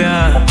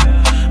Ethiopia.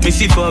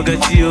 Missy, forget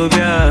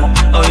Ethiopia.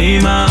 Oh,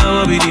 Ima,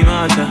 what be the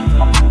matter?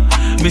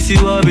 Missy,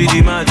 what be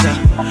the matter?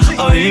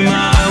 Oh,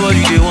 Ima, what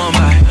do you want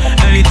buy?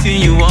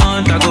 Anything you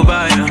want, I go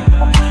buy now.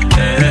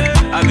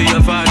 Yeah, I be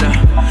your father,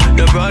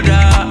 your brother,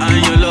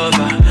 and your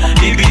lover.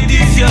 If it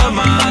is your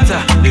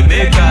matter, they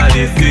make how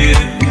they feel.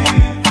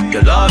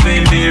 Your love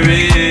ain't be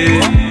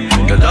real,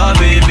 your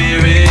love ain't be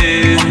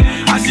real.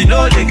 As you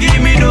know, they give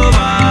me no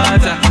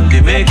matter, they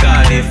make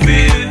how they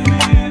feel.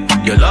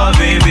 Your love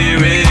ain't be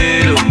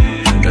real,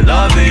 your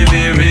love ain't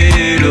be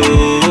real.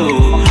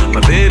 Oh,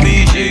 my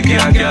baby, shake your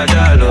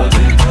love.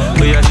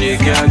 Oh yeah, shake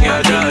your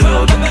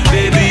love.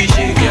 Baby,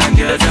 shake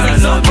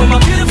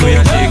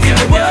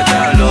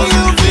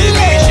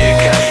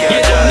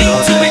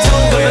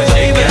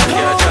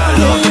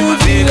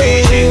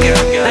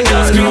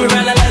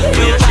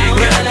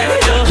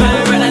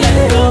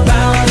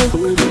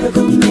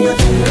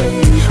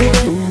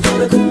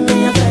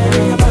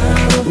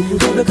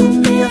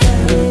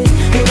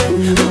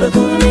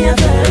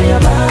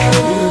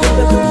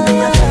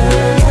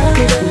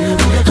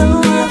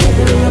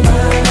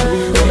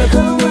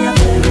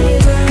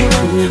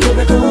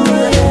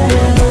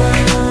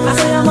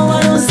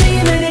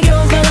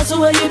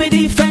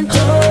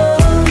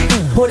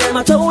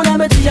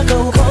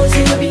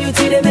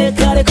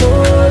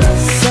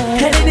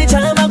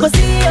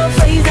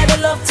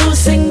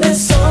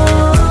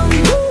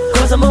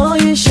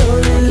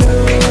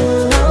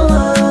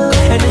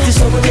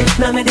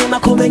me de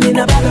makume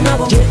nyina baba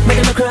mabo. Me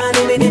de makra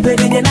ni me de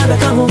pedi nyina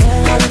beka ho.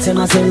 Ante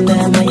masende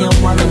ma ya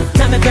wala.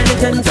 Na me pedi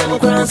tenta mo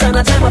kran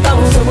sana tema ba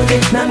ho. So de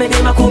na me de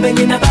makume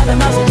nyina baba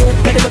mabo.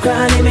 Me de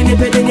makra ni me de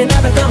pedi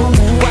nyina beka ho.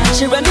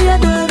 Watch you me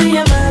do be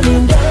a man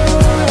do.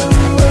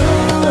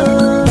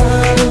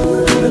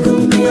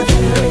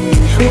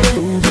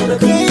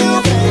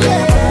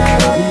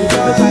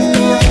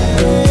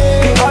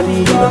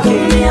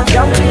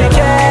 Jump to the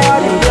cat,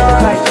 body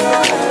alright.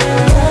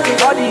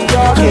 Body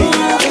okay,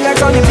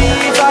 relax on the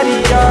beat, body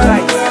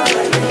alright.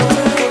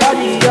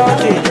 Body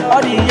okay,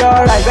 body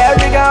alright.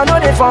 Every girl know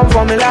they form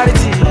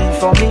familiarity.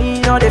 For me,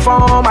 know they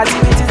form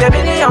activities. They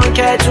really don't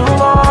care too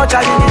much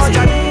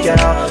ability,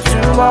 girl.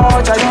 Too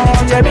much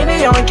ability. They really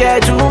don't care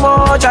too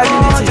much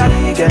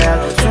ability, girl.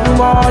 Too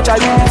much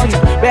ability.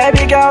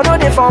 Baby girl know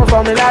they form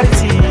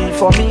familiarity.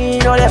 For me,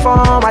 know they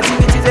form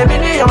activities. They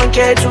really don't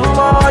care too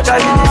much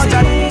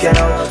ability,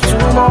 girl.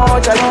 Too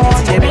much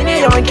ability. They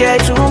really don't care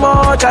too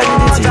much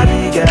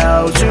ability,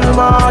 girl. Too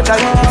much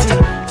ability.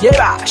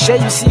 Yeah, sure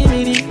you see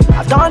me.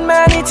 I've done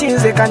many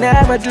things they can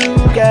never do,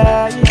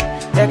 girl.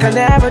 They can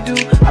never do.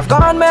 I've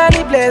gone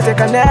many places they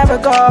can never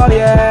go,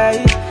 yeah.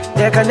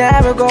 They can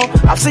never go.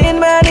 I've seen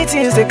many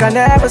things they can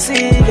never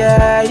see,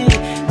 yeah.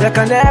 They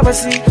can never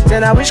see.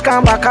 Then I wish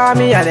come back on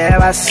me, I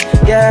never see,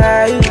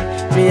 yeah.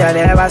 Me I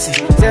never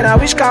see. Then I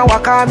wish come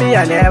walk on me,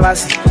 I never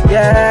see,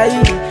 yeah.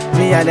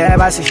 Me I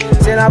never see.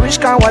 Then I wish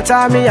come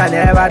water me, I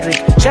never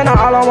drink. She not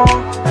all I want.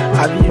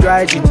 I be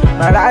riding.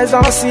 My eyes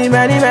don't see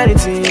many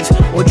things.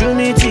 Would you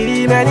meet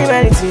TV, many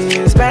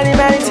things, many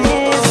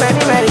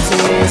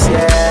things,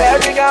 yeah.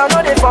 Every girl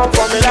know they form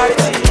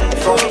familiarity.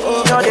 For me,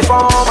 know they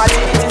form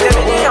activity. They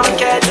really don't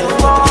care too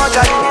much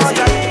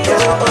activity. Too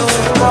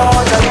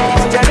much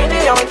activity. They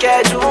really don't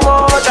care too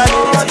much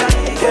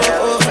activity.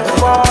 Too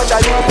much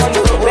activity.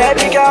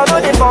 Baby girl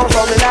know they form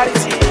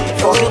familiarity.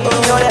 For me,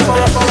 know they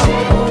form.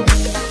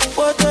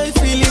 What I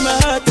feel in my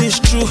heart is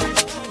true.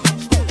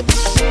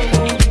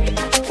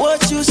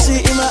 What you see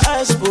in my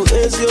eyes, bro,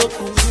 is your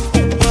cool.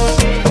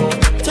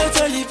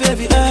 Totally,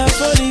 baby, I'm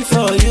falling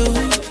for you.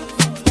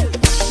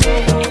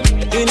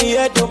 In the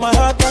head of my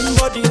heart and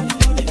body,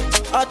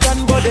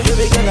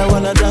 baby girl, I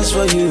wanna dance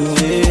for you,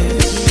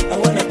 yeah. I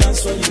wanna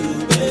dance for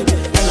you, baby.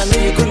 And I know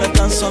you're gonna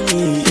dance for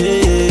me,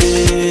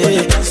 yeah.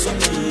 Wanna dance for me,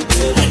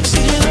 baby.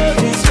 See, the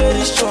love is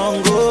very strong,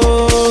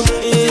 oh,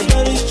 it's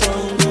very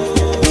strong, oh.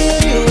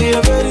 Yeah, we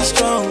are very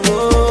strong, oh,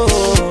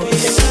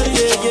 yeah.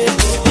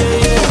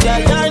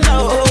 Diana,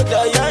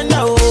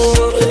 oh,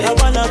 I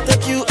wanna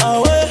take you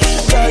away.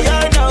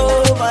 Diana,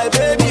 oh, my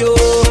baby, oh,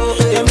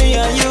 yeah, me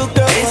and you,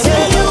 girl.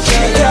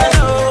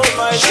 Diana, oh,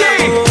 my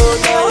baby,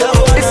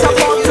 oh, it's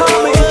about time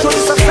we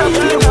introduce ourselves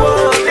to the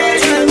world.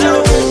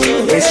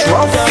 It's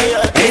rough,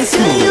 it's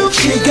smooth.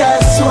 She got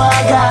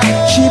swagger,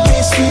 she be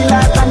sweet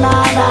like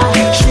banana.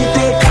 She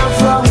take her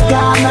from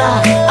Ghana.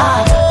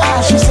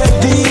 She's a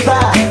diva.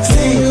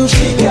 See,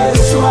 she got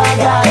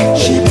swagger,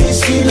 she be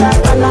sweet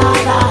like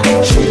banana.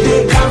 She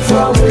take her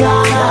from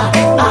Ghana.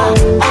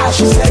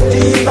 She's a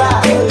diva.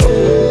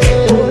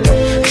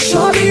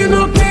 Shorty, you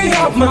know, play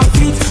off my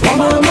feet. Oh,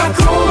 mama,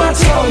 come and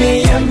tell me,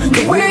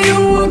 the way you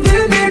walk,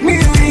 they make me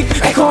weak.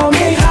 I call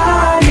me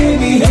high,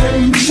 baby.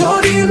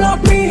 Shorty, you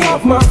knock me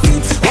off my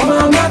feet. Oh,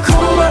 mama,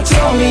 come and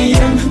tell me,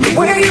 the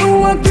way you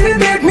walk, they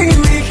make me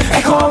weak.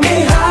 I call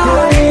me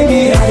high,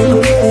 baby.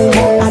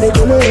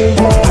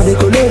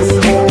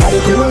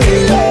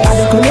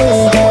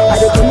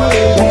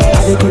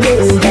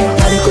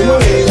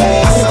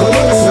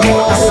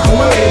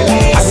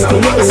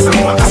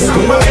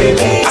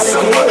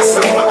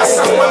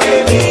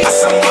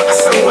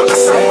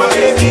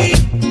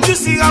 You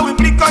see how we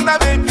blick on that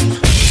baby?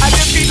 I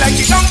just feel like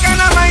you don't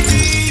kind of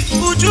mighty.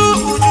 Uju,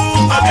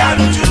 Abian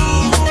Uju,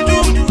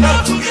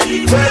 don't forget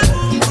it,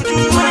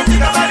 Uju, wanna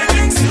think about the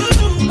things you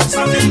do.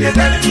 Something they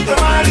tell me to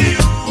marry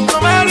you,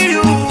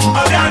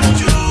 Abian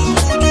Uju,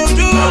 don't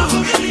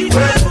forget it,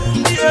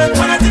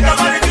 wanna think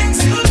about the things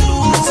you do.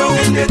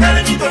 Something they tell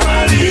me to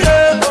marry you,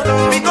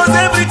 because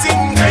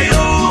everything they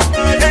you,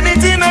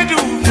 anything I do,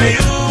 they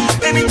you,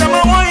 anytime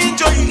I want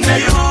enjoy,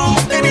 they you,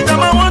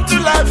 anytime I want to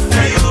laugh,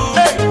 they you.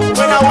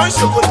 When I want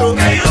Sokoto,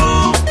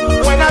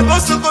 when I go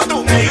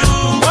Sokoto,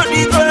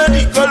 the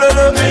color,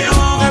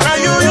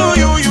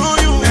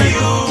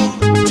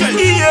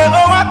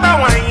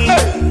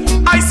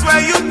 I swear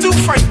you too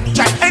fine.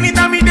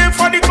 Anytime you there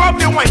for the club,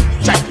 they wine.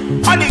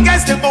 All the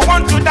guys they go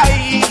want to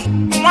die.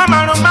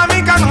 Mama, no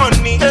mommy can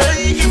honey.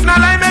 If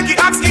not, I make you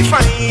ask if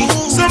I.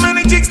 So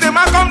many chicks they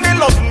might come, they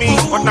love me,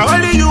 but now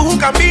only you who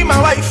can be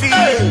my wifey.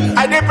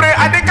 I dey pray,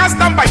 I dey cast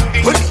and bind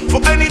it.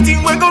 For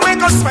anything we go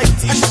make us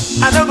fighty.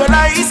 I don't go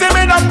lie, it's a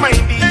made up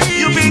mindy.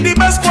 You be the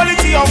best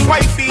quality of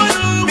wifey,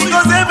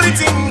 because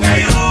everything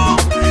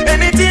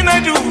anything I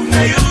do,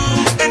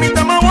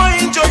 anytime I want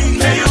enjoy,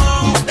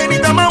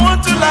 anytime I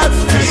want to laugh,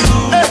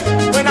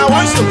 when I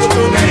want to go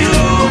to,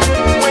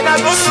 when I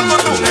go to go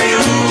to,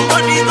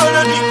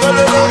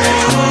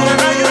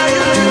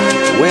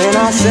 when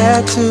I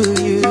said to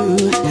you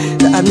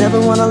that I never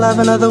wanna love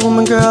another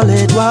woman, girl,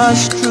 it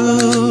was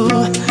true.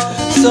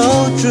 So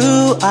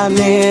true, I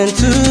meant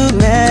to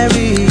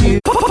marry you.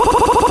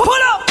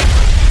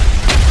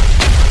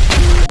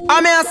 I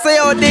may say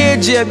your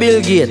DJ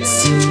Bill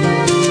Gates.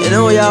 You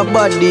know you're a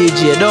bad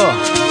DJ though.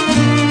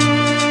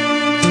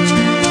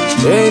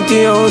 Ain't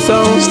you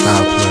sound?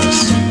 Star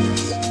Plus.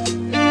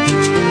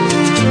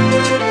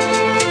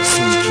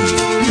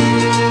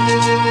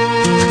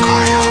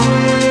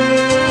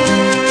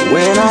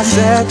 When I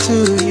said to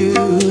you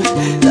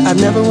that I'd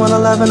never wanna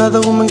love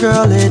another woman,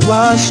 girl, it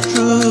was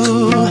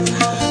true.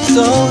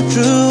 So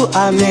true,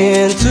 I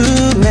meant to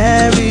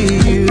marry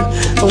you.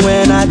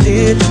 When I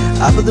did,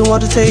 I wouldn't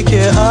want to take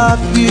care of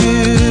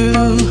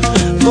you.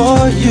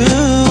 For you,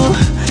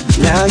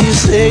 now you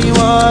say you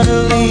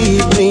wanna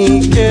leave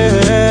me,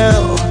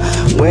 girl.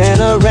 When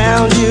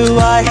around you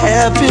I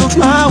have built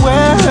my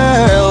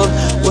world.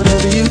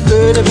 Whatever you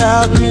heard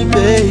about me,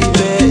 baby,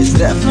 it's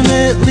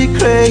definitely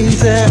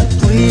crazy.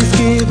 Please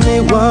give me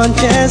one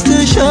chance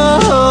to show.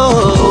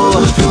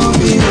 Oh, to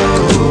me,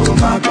 oh,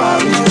 my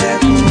body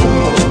let me go.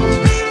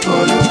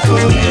 Oh, look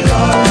for me,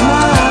 oh,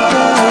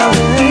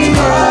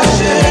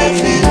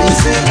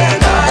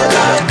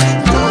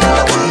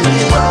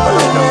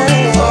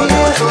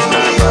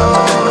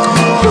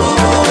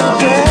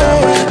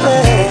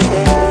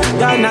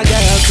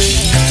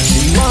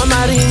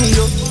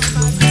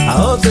 I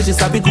hope that she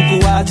sabi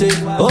kukuwache.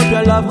 Hope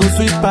your love go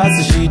sweet past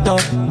the sheet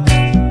up.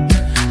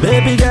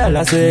 Baby girl,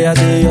 I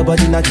say your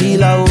body na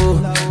killer, oh.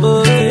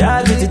 Oh, yeah,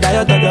 I get it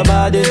tired of your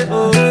body,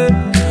 oh,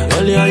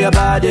 only on your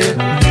body.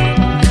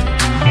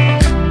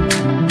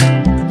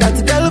 That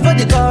girl for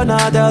the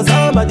corner, there's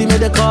somebody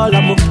made a call,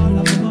 I'm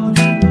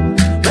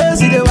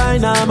see the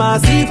wine, I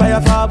see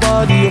fire for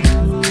body,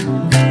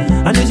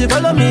 oh. And if she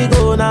follow me,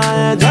 go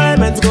now,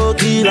 enjoyment go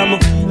kill, I'm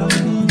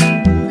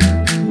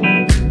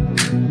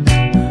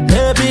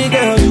baby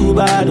girl, you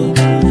bad, oh.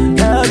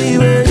 Girl, the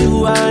way you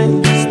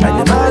whine, spend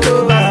the mad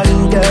over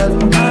you, girl.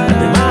 Spend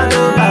the mad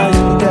over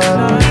you, girl.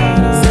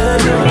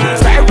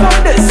 Start from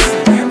this,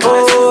 oh,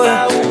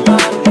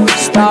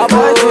 star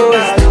boy,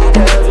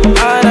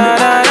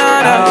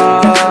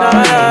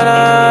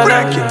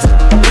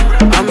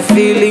 I'm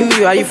feeling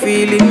you, are you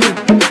feeling me?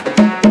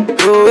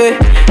 Oh,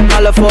 my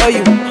love for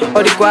you,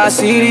 all the quite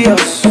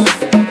serious.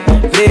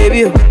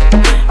 Baby,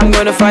 I'm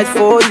gonna fight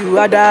for you,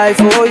 I die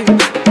for you.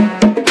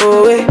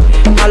 Oh,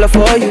 my love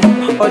for you,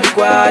 all the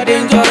quite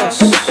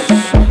dangerous.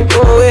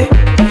 Oh,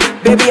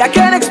 baby, I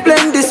can't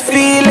explain this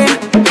feeling.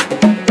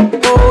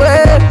 Oh,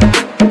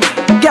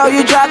 girl,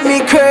 you drive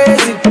me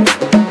crazy.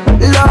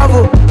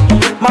 Love,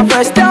 my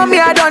friends tell me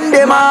I done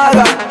the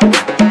maga.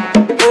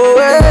 Oh,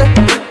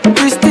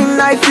 this thing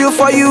I feel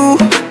for you.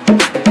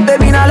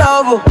 Baby, I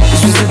love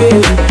sweetie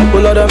baby, oh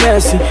Lord of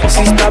mercy,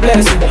 sister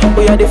blessing.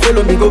 Oh yeah, they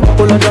follow me, go,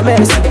 oh Lord of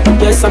mercy.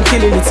 Yes, I'm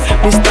killing it,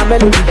 Mr.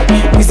 Melody,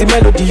 Wizzy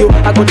Melody, yo,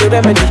 I got the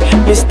remedy,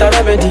 Mr.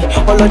 Remedy.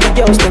 All of the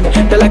girls, them,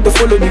 they like to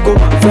follow me, go,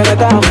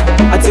 Ferragamo,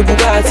 Ati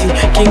Bugatti,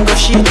 King of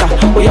Shita.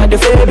 Oh yeah, they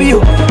baby,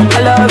 you, I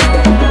love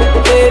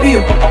you, baby,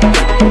 you.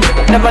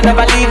 Never,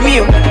 never leave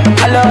me, you,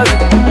 I love you,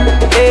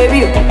 baby,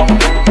 you.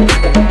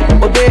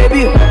 Oh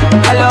baby, you,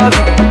 I love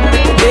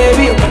you,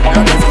 baby, you.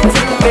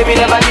 Baby,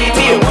 never leave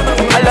me, you.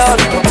 I love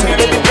you,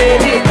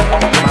 baby.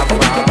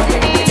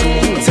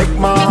 Take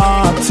my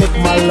heart, take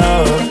my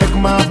love, take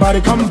my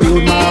body, come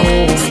build my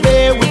home.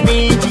 Stay with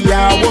me,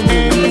 with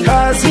me.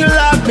 Cause you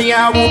love me,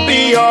 I will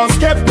be your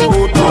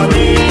scapegoat,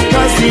 honey.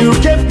 Cause you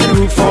came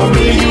through for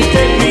me, you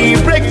gave me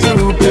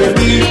breakthrough,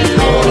 baby.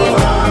 Oh,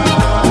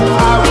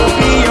 I will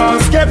be your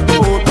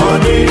scapegoat,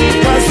 honey.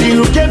 Cause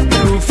you came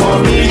through for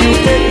me, you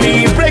gave me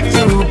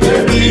breakthrough,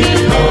 baby.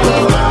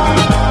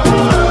 Oh,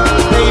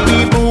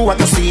 baby boo, I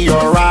can see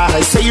your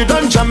eyes. Say you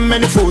don't jump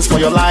many fools for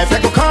your life.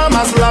 Like you come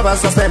as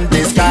lovers, as them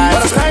disguise.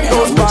 But as time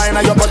goes by,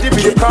 now your body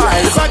be the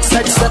prize. Sex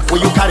except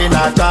when you carry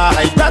not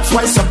die. That's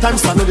why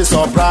sometimes I know the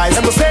surprise.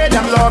 Them go say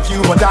them love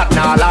you, but that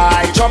not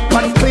lie. Chop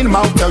and clean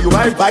mouth, tell you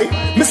I bite.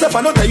 Myself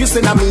I know that you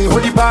say na me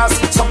hold the pass.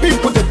 Some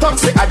people they talk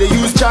say I they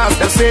use chance.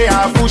 Them say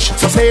I push,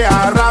 some say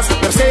I ras.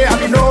 Them say I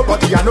be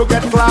nobody, I no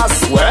get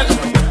class. Well,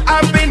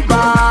 I've been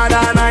bad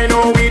and I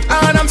know it,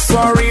 and I'm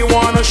sorry,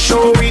 wanna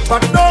show it,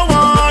 but no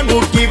one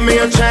will give me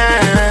a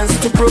chance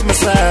to prove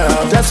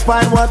myself.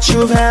 Despite what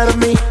you've had of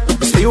me,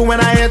 still when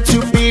I had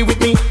to be with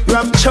me, you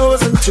have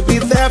chosen to be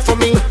there for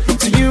me.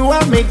 To you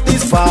I make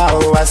this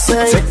vow, I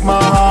say, take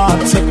my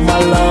heart, take my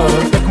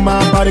love, take my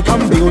body,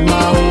 come build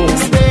my home.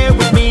 Stay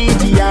with me,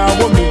 dear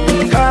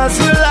woman. Cause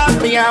you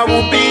love me, I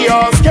will be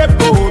your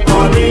scapegoat,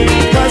 honey.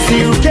 Cause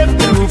you came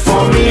through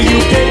for me, you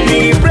gave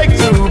me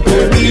breakthrough,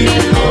 baby.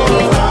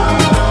 Oh,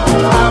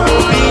 I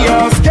will be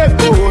your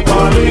scapegoat,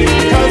 honey.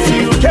 Cause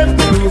you came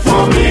through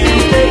for me,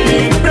 you gave me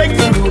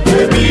breakthrough,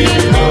 baby.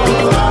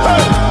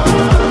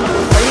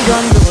 Why you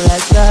gonna do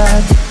like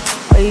that?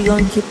 Why you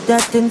gonna keep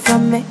that thing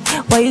from me?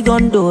 Why you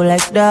gonna do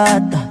like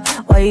that?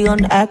 Why you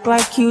gonna act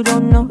like you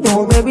don't know?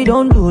 No, baby,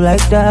 don't do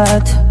like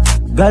that.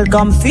 Girl,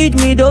 come feed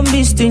me, don't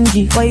be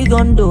stingy. Why you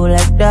gonna do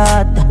like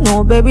that?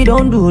 No, baby,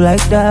 don't do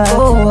like that.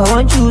 Oh, I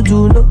want you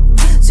to know.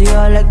 Say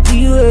I like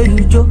the way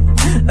you joke.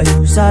 And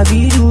you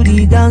sabi do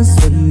the dance.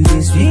 So you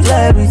just speak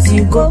like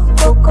everything go,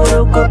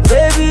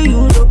 baby,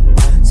 you know.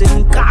 Say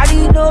you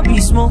carry no be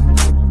small.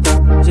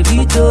 Say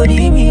you told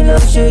me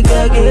love, shake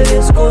again,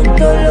 let's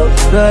control.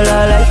 Girl,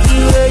 I like the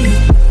way you,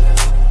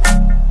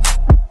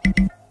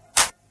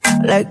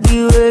 I like the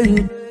way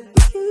you,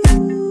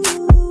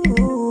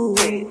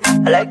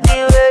 I like the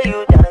way you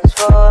dance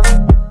for me.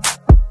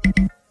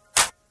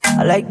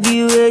 I like the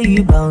way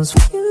you bounce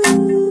for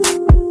you.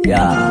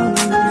 Yeah,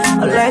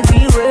 I like the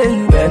way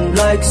you bend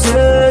like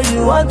say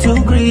you want to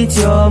greet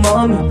your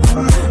mommy.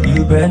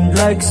 You bend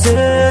like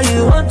say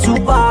you want to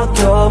park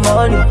your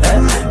money.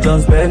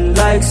 Just bend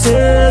like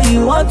say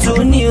you want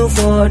to kneel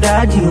for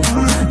daddy.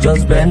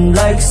 Just bend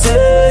like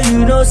say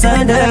you don't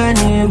send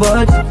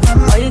anybody.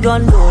 Why you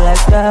gonna do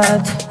like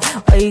that?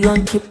 Why you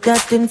gonna keep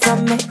that thing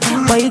from me?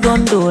 Why you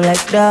gonna do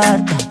like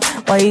that?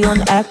 Why you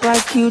gonna act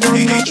like you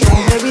don't know?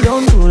 Baby,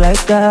 don't do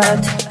like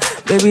that.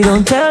 Baby,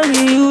 don't tell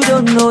me you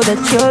don't know that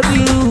you're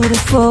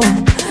beautiful.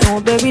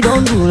 No, baby,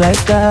 don't do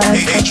like that.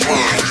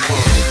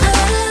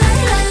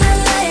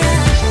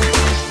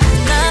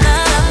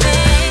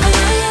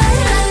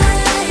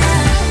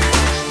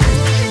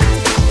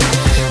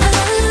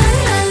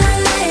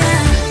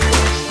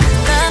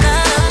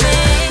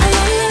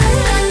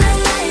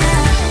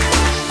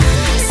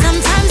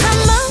 Sometimes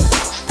I'm up,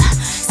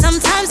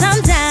 sometimes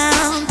I'm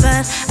down,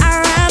 but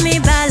around me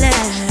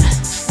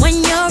balance. When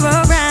you're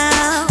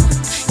around,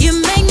 you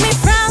make me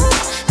frown,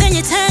 then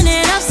you turn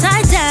it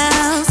upside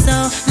down.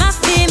 So my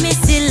fear me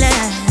still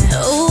left.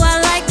 Oh, I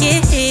like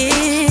it here.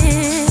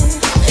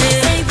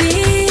 Baby,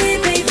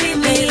 me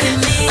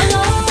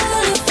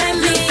alone,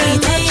 me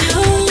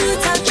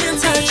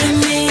touching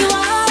me. You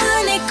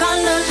want it,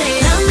 call on me.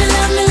 Love me,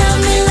 love me,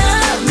 love me,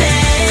 love me.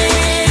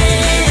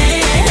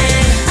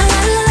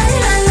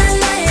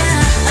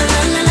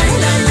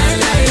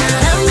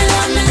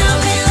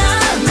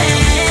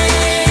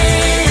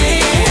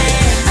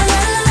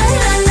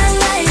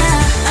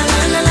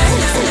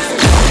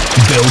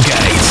 Bill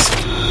Gates,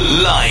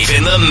 live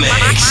in the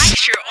mix.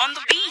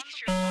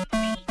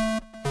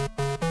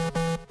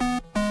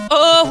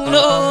 Oh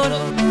no,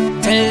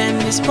 tell them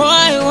this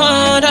boy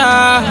wonder.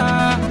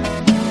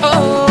 Oh,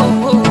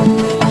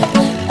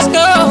 let's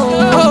go,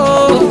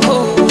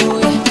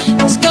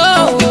 let's go.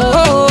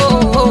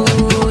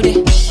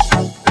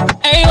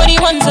 Everybody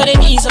wants what they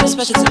need, something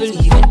special to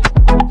believe in.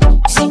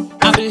 See,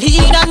 I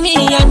believe that me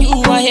and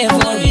you are here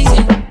for a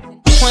reason.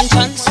 One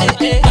chance,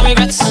 no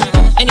regrets.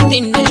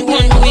 Anything that you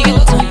want, we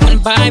get. One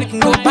buy, we can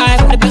go buy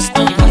for the best.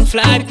 One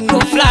fly, we can go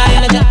fly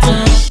on a jet.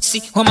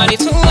 See, homali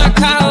to a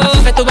cow,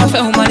 feto ba fe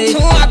homali to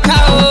a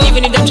cow.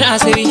 Even if them try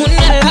say we wouldn't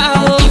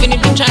allow, even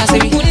if them try say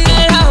we wouldn't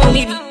allow,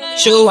 maybe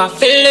show I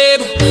feel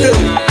it.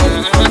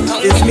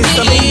 It's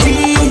Mr. B.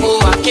 Oh,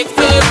 I kick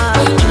it.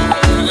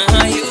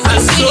 You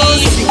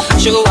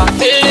see, show I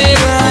feel it.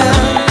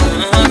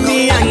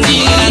 Me and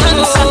you.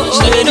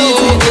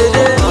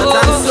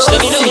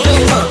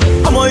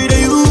 I'm all you to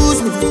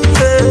use me.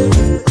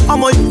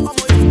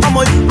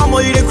 I'm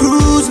all you to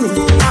cruise me.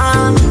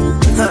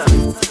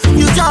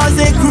 You just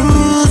say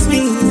cruise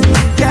me,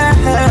 yeah.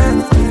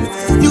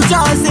 You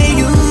just say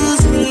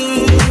use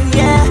me,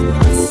 yeah.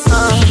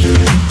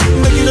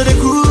 Make you know they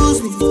cruise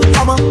me.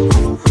 I'ma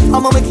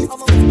make you.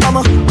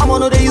 I'ma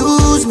know they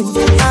use me.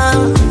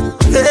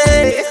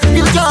 Hey,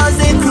 you just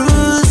say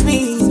cruise me,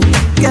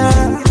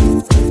 yeah.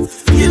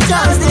 You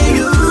just say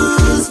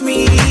use me,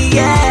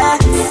 yeah.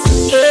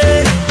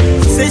 Hey,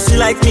 say she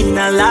like me,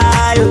 nah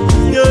lie,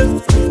 yeah.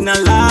 Nah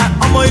lie.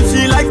 I'ma if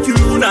she like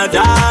you, nah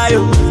die,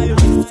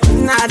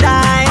 nah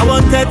die. I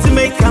wanted to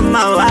make her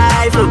my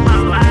wife,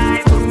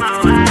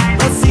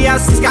 don't see how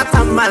she's got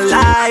on my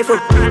life,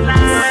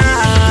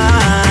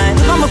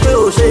 I'ma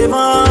go shame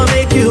on,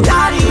 make you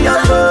carry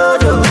your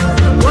load,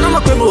 I'ma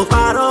go more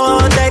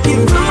paro,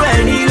 taking through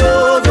any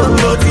load,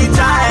 no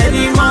teacher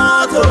any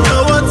motto,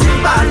 no one to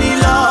buy the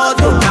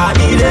lotto,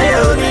 carry the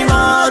only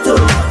motto.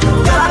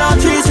 Girl, I don't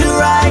treat you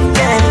right,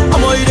 yeah.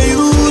 I'm all you to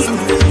use me,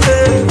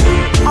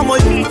 yeah. I'm all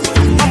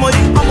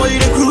you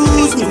to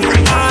cruise me,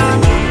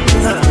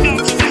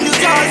 You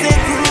just say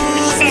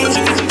cruise me,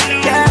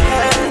 yeah.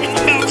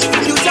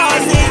 You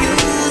just say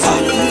use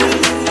me,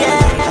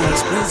 yeah.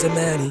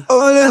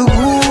 Ole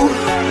who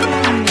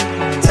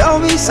tell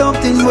me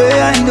something where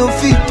I know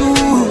fit do.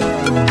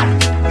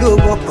 Yo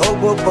bop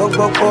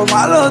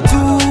my love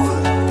too.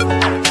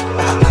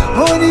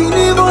 Money,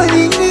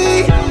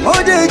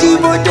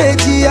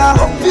 Modeji, I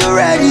hope you're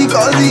ready,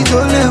 cause it's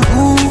only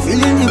who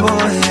feeling the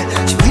boy.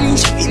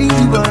 She feeling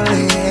the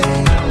boy.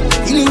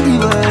 Feeling the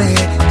boy.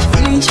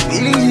 She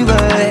feeling the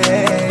boy.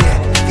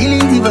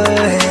 Feeling the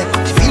boy.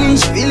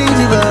 She feeling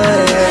the boy.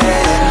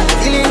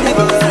 Feeling the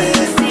boy.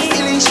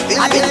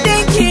 I've been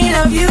thinking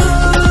of you,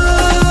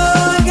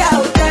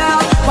 girl.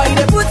 Why you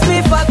dey put me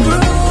for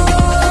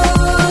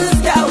cruise,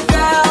 girl?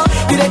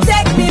 You dey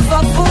take me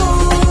for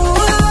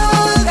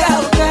fool,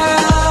 girl.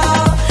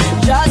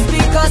 Just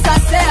because I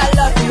say I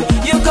love you,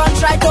 you gon'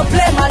 try to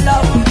play my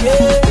love,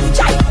 yeah.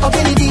 Chai,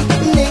 okay,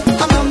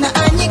 I'm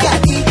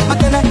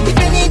not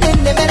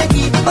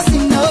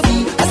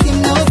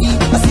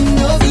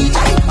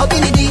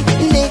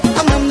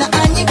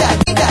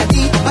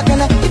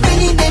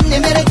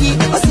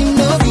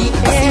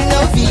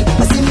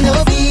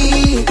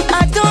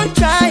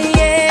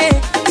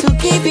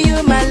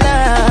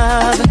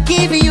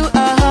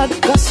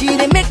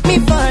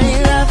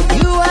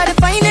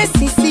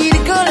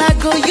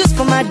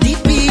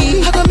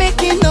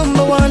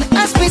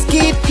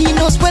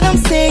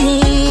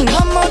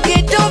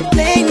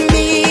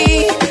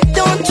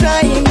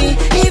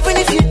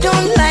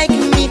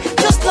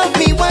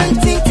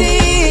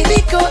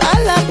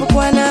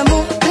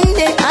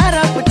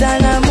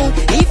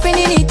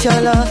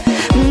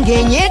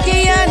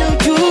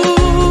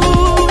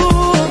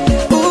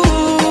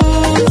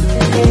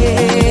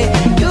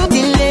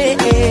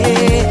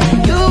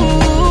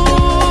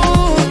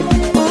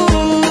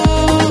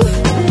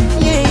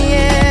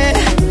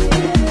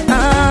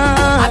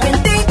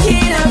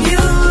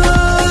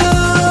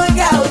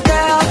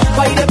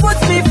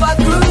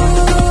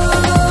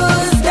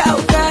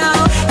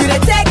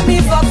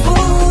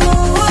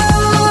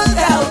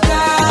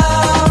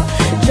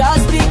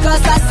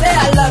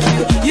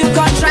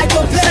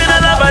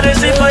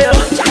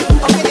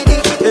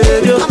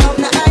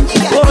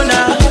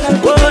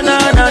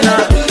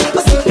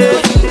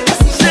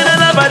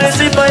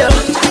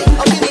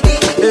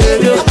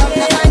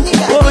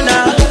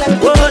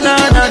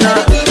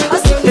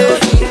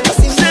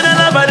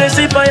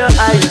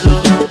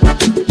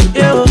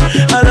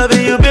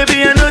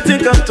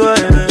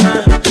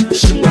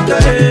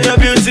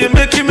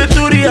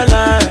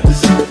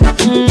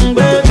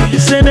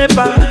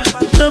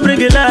don't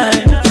bring it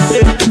life.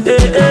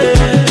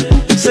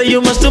 Say you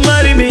must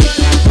marry me.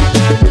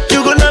 You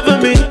go love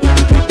me.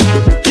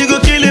 You go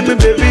killing me,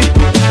 baby.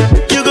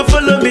 You go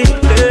follow me.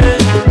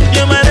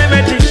 You're my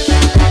remedy.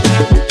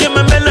 You're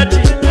my melody.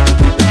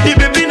 The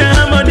baby na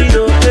harmony,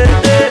 you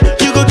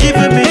go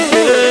give me.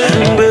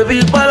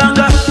 Baby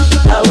Palanga,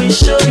 I will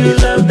show you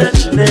love that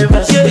you never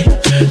see.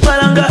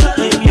 Palanga,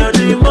 you're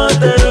the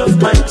mother of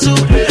my two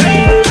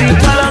baby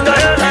Palanga,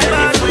 and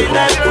if we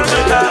like to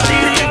make a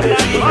deal,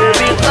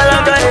 baby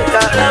Palanga,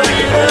 I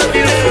will love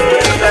you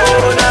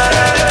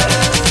forever.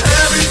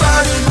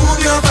 Everybody move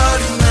your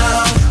body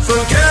now.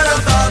 Forget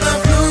about the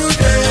blue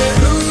day,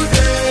 blue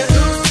day,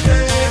 blue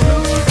day,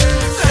 blue day.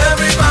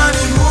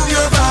 Everybody move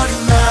your body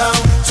now.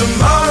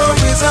 Tomorrow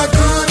is a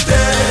good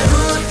day,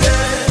 good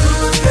day,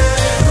 good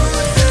day,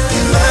 good day.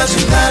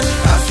 Imagine that.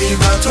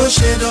 Àfìgbà tó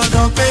ṣe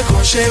dandan pé kò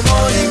ṣe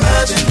mọ́.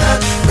 Imagine that.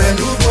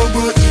 Pẹ̀lú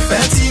gbogbo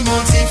ìfẹ́ tí mo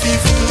ti fi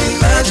fún.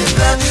 Imagine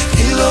that.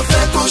 Kí ló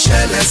fẹ́ kó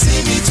ṣẹlẹ̀ sí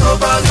mi tó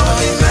bá lọ.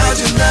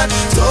 Imagine that.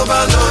 Tó bá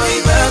lọ.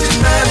 Imagine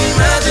that.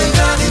 Imagine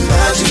that.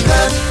 Imagine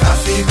that.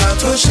 Àfìgbà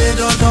tó ṣe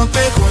dandan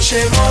pé kò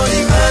ṣe mọ́.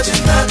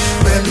 Imagine that.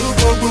 Pẹ̀lú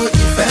gbogbo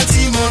ìfẹ́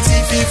tí mo ti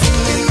fi fún.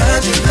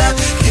 Imagine that.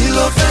 Kí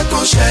ló fẹ́ kó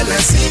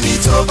ṣẹlẹ̀ sí mi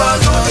tó bá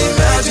lọ.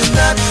 Imagine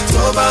that.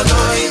 Tó bá lọ.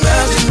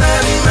 Imagine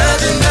that.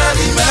 Imagine that.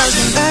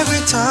 Imagine that.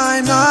 Every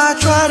time I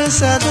try to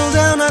settle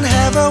down and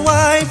have a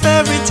wife,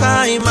 every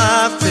time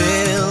I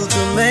fail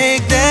to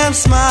make them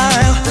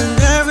smile, and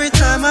every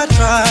time I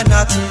try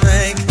not to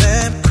make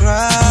them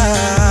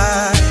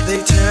cry,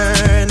 they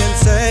turn and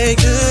say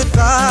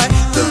goodbye.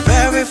 The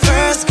very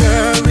first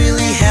girl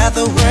really had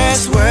the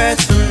worst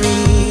words for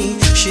me.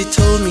 She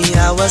told me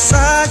I was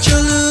such a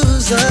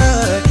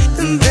loser,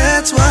 and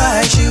that's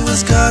why she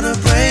was gonna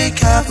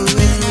break up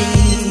with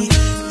me.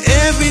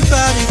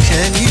 Everybody,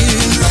 can you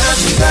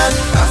imagine that?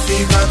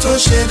 Àfìgbà tó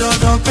ṣe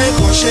dandan pé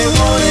kò ṣe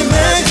mọ́.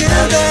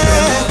 Imagine that.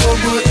 Pẹ̀lú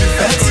gbogbo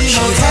ìfẹ́ tí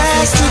mo ti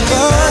fi fún.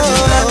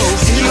 Imagine that.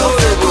 Kí ló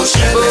fẹ́ kó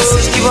ṣẹlẹ̀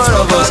sí mi tó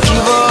bá lọ.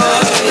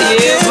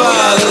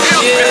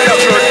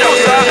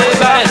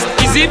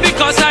 Is it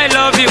because I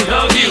love you?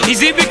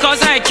 Is it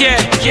because I care?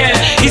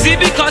 Is it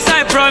because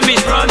I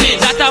promise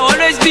that I'll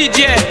always be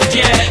there?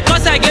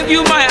 Cause I gave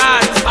you my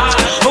heart.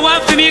 Oh,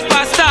 one for me,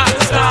 pasta.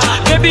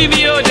 Baby,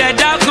 me, oh, the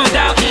dark.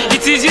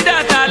 It is you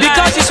that I like.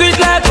 Because you sweet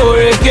like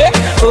oreke,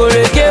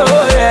 oreke,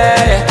 oh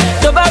yeah.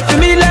 To back to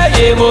me like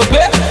ye mo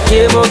gbe, oh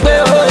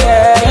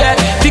yeah.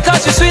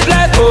 Because you sweet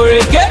like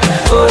oreke,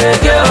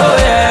 oreke, oh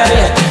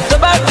yeah. To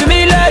back to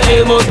me like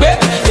ye mo gbe,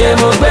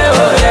 oh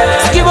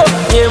yeah. Skibo,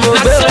 ye mo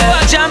gbe. So I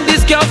jam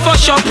this girl for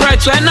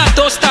ShopRite. When I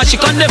toast her, she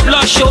come the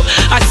blush show.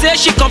 I say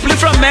she complete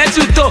from head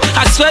to toe.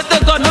 I swear to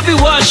God, no be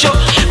one show.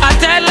 I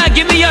tell her,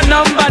 give me your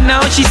number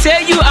now. She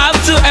say you have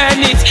to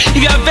earn it.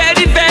 If you're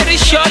very, very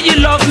sure you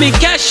love me,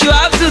 cash you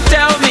have to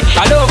tell me.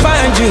 I don't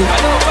find you,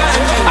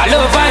 I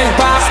don't find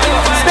past.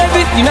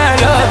 Baby, you know I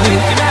love you.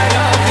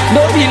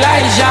 No be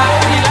Elijah.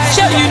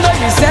 Sure you know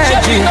you said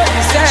you.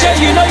 Sure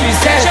you know you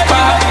said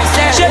pap.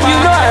 Sure you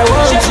know I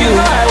want you.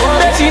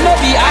 Baby, no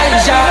be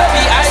Aisha.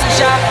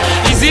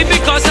 Is it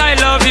because I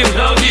love you?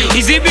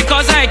 Is it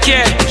because I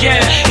care?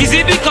 Is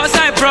it because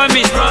I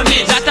promise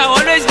that I'll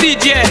always be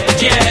there?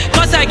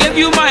 Cause I gave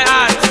you my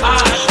heart.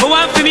 Oh,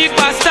 one for me,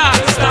 pasta.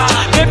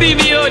 Baby,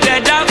 me, oh, the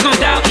dark.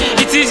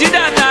 It is you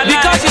that I like.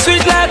 Because you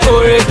sweet like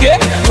oreke,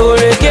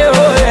 oreke,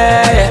 oh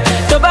yeah.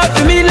 To back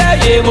to me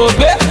like ye mo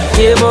gbe, oh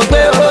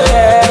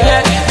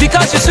yeah.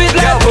 Because you sweet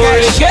like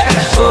oreke,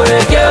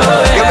 oreke,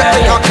 oh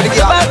yeah.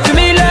 To back to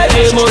me like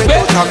ye mo gbe,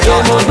 oh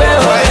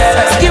yeah.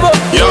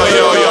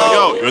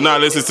 Yo, you're now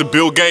listening to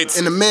Bill Gates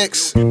in the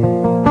mix.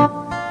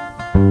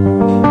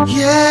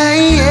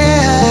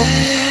 Yeah,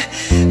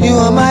 you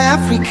are my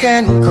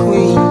African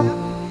queen.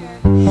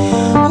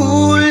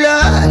 Ooh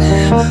Lord,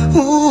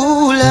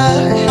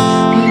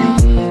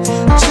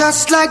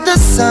 just like the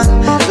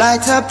sun,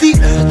 light up the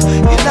earth,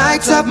 you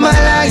light up my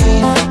life.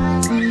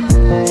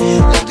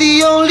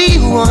 The only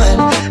one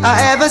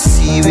I ever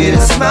see with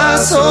a smile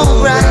so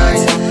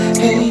bright.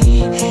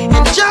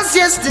 And just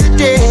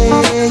yesterday,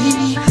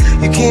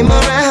 you came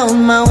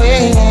around my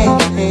way.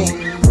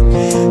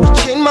 You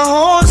changed my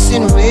horse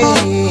in a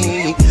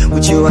way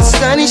with your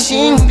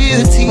astonishing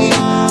beauty.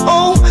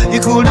 Oh, you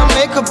couldn't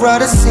make a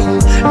brother sing.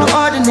 No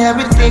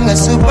ordinary thing, a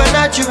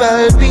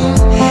supernatural being.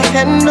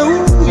 And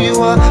no,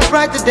 you are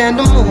brighter than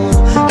the moon,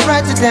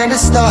 brighter than the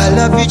star. I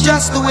love you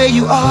just the way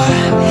you are.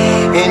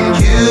 And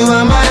you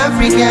are my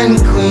African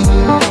queen,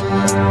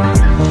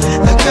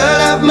 the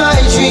girl of my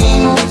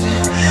dreams.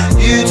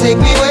 You take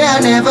me where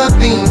I've never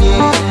been,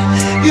 yeah.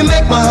 You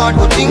make my heart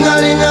go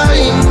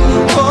ting-a-ling-a-ling.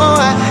 Oh,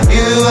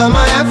 you are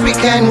my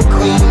African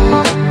queen,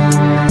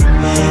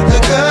 the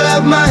girl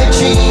of my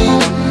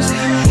dreams.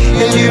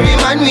 And you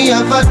remind me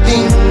of a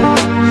thing,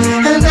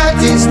 and that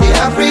is the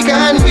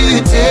African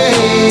beauty.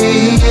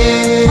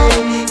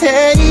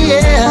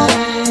 Yeah.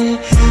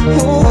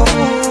 Ooh,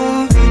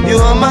 you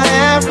are my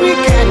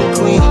African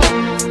queen.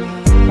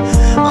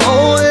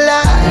 Oh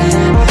Lord,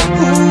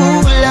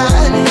 ooh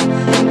Lord.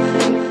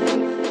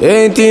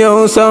 Ain't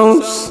your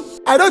sounds.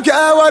 I don't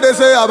care what they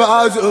say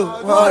about you.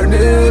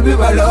 Honey, be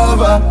my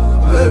lover,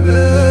 baby.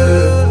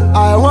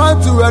 I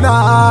want to and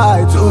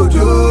I told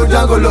you,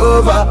 Django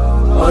lover.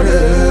 Honey,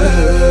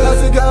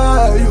 that's the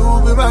guy,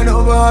 you be my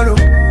number.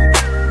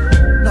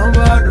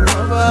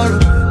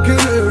 Kill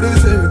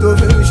everything to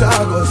finish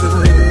our gossip.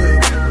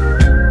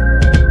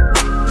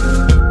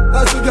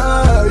 That's the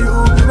guy,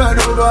 you be my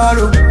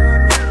number.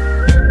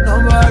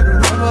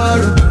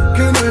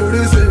 Kill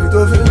everything to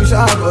finish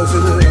our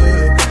gossip.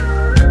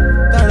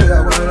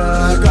 I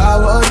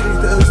got what it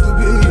takes to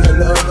be a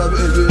lover,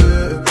 baby.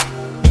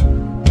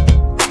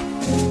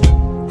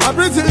 I'm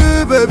pretty,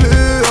 baby,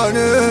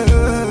 honey.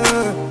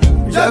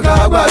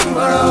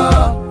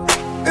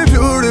 If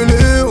you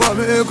really want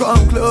me,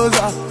 come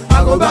closer. I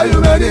go buy you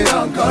many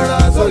Ankara,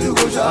 so you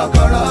go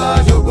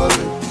shakara, show me.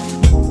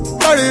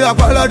 Sorry, I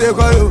they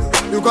call you.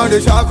 You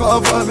can't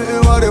shaka for me.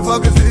 What the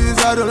fuck is this?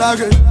 I don't like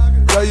it.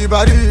 Yeah, you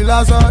body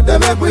last on, they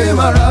make me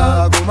mad.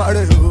 I go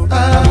marry you.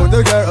 I go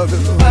take care of you.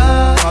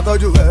 I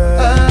told you, I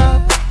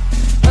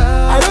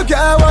don't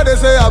care what they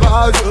say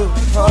about you.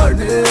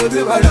 Honey,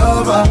 be my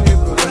lover,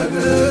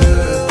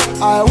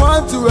 I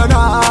want to and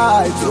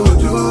I told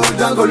you,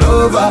 Django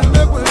lover.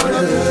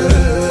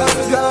 That's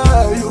the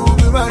guy, you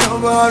be my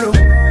number.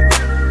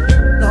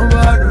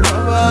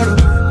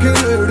 Kill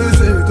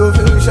everything to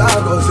finish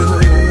our gossip.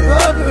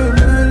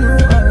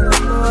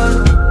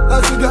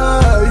 That's the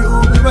guy, you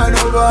be my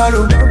number.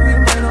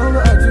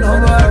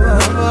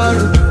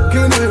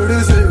 Kill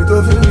everything to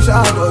finish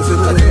our gossip.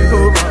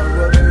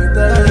 I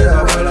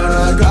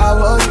got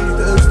what it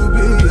takes to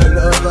be a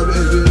lover,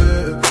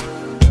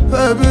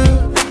 baby.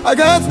 I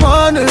get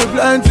money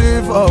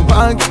plenty for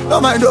bank.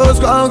 Don't mind those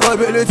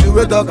accountability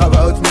we talk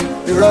about me.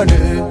 You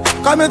running.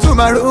 Come into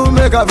my room,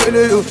 make a feel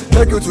you.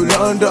 Take you to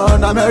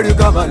London,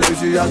 America,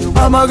 Malaysia.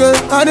 I'm again,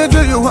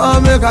 anything you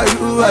want, make I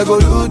do. I go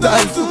do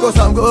times too, cause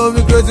I'm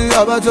going crazy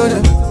about your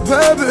name.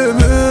 Baby,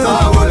 me,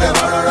 I will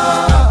never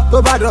run.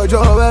 To bad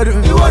your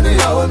wedding, you want me.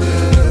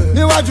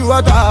 You want you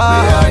what me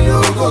and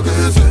you go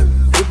kissing.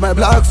 With my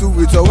black suit,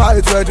 with your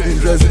white wedding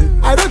dressing.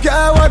 I don't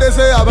care what they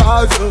say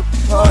about you.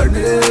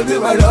 Honey, be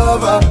my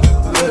lover,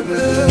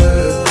 baby.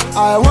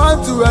 I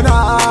want to and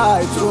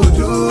I told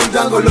you,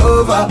 Django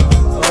lover.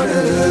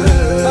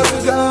 That's the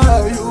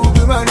guy, you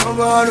be my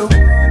number. You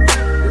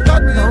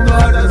got me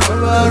number, that's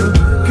number.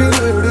 Kill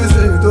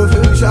everything to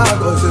finish our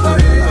gossip.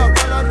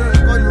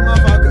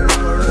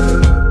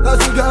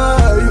 That's the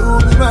guy, you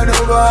be my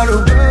number.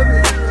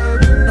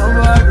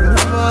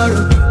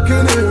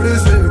 Kill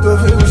everything to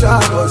finish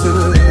our gossip.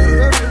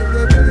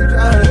 I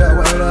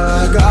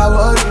got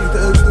what it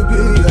takes to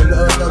be a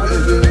lover,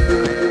 baby.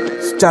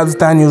 It's Jabs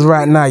Daniels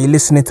right now. You're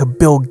listening to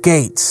Bill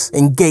Gates.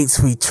 In Gates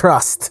we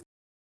trust.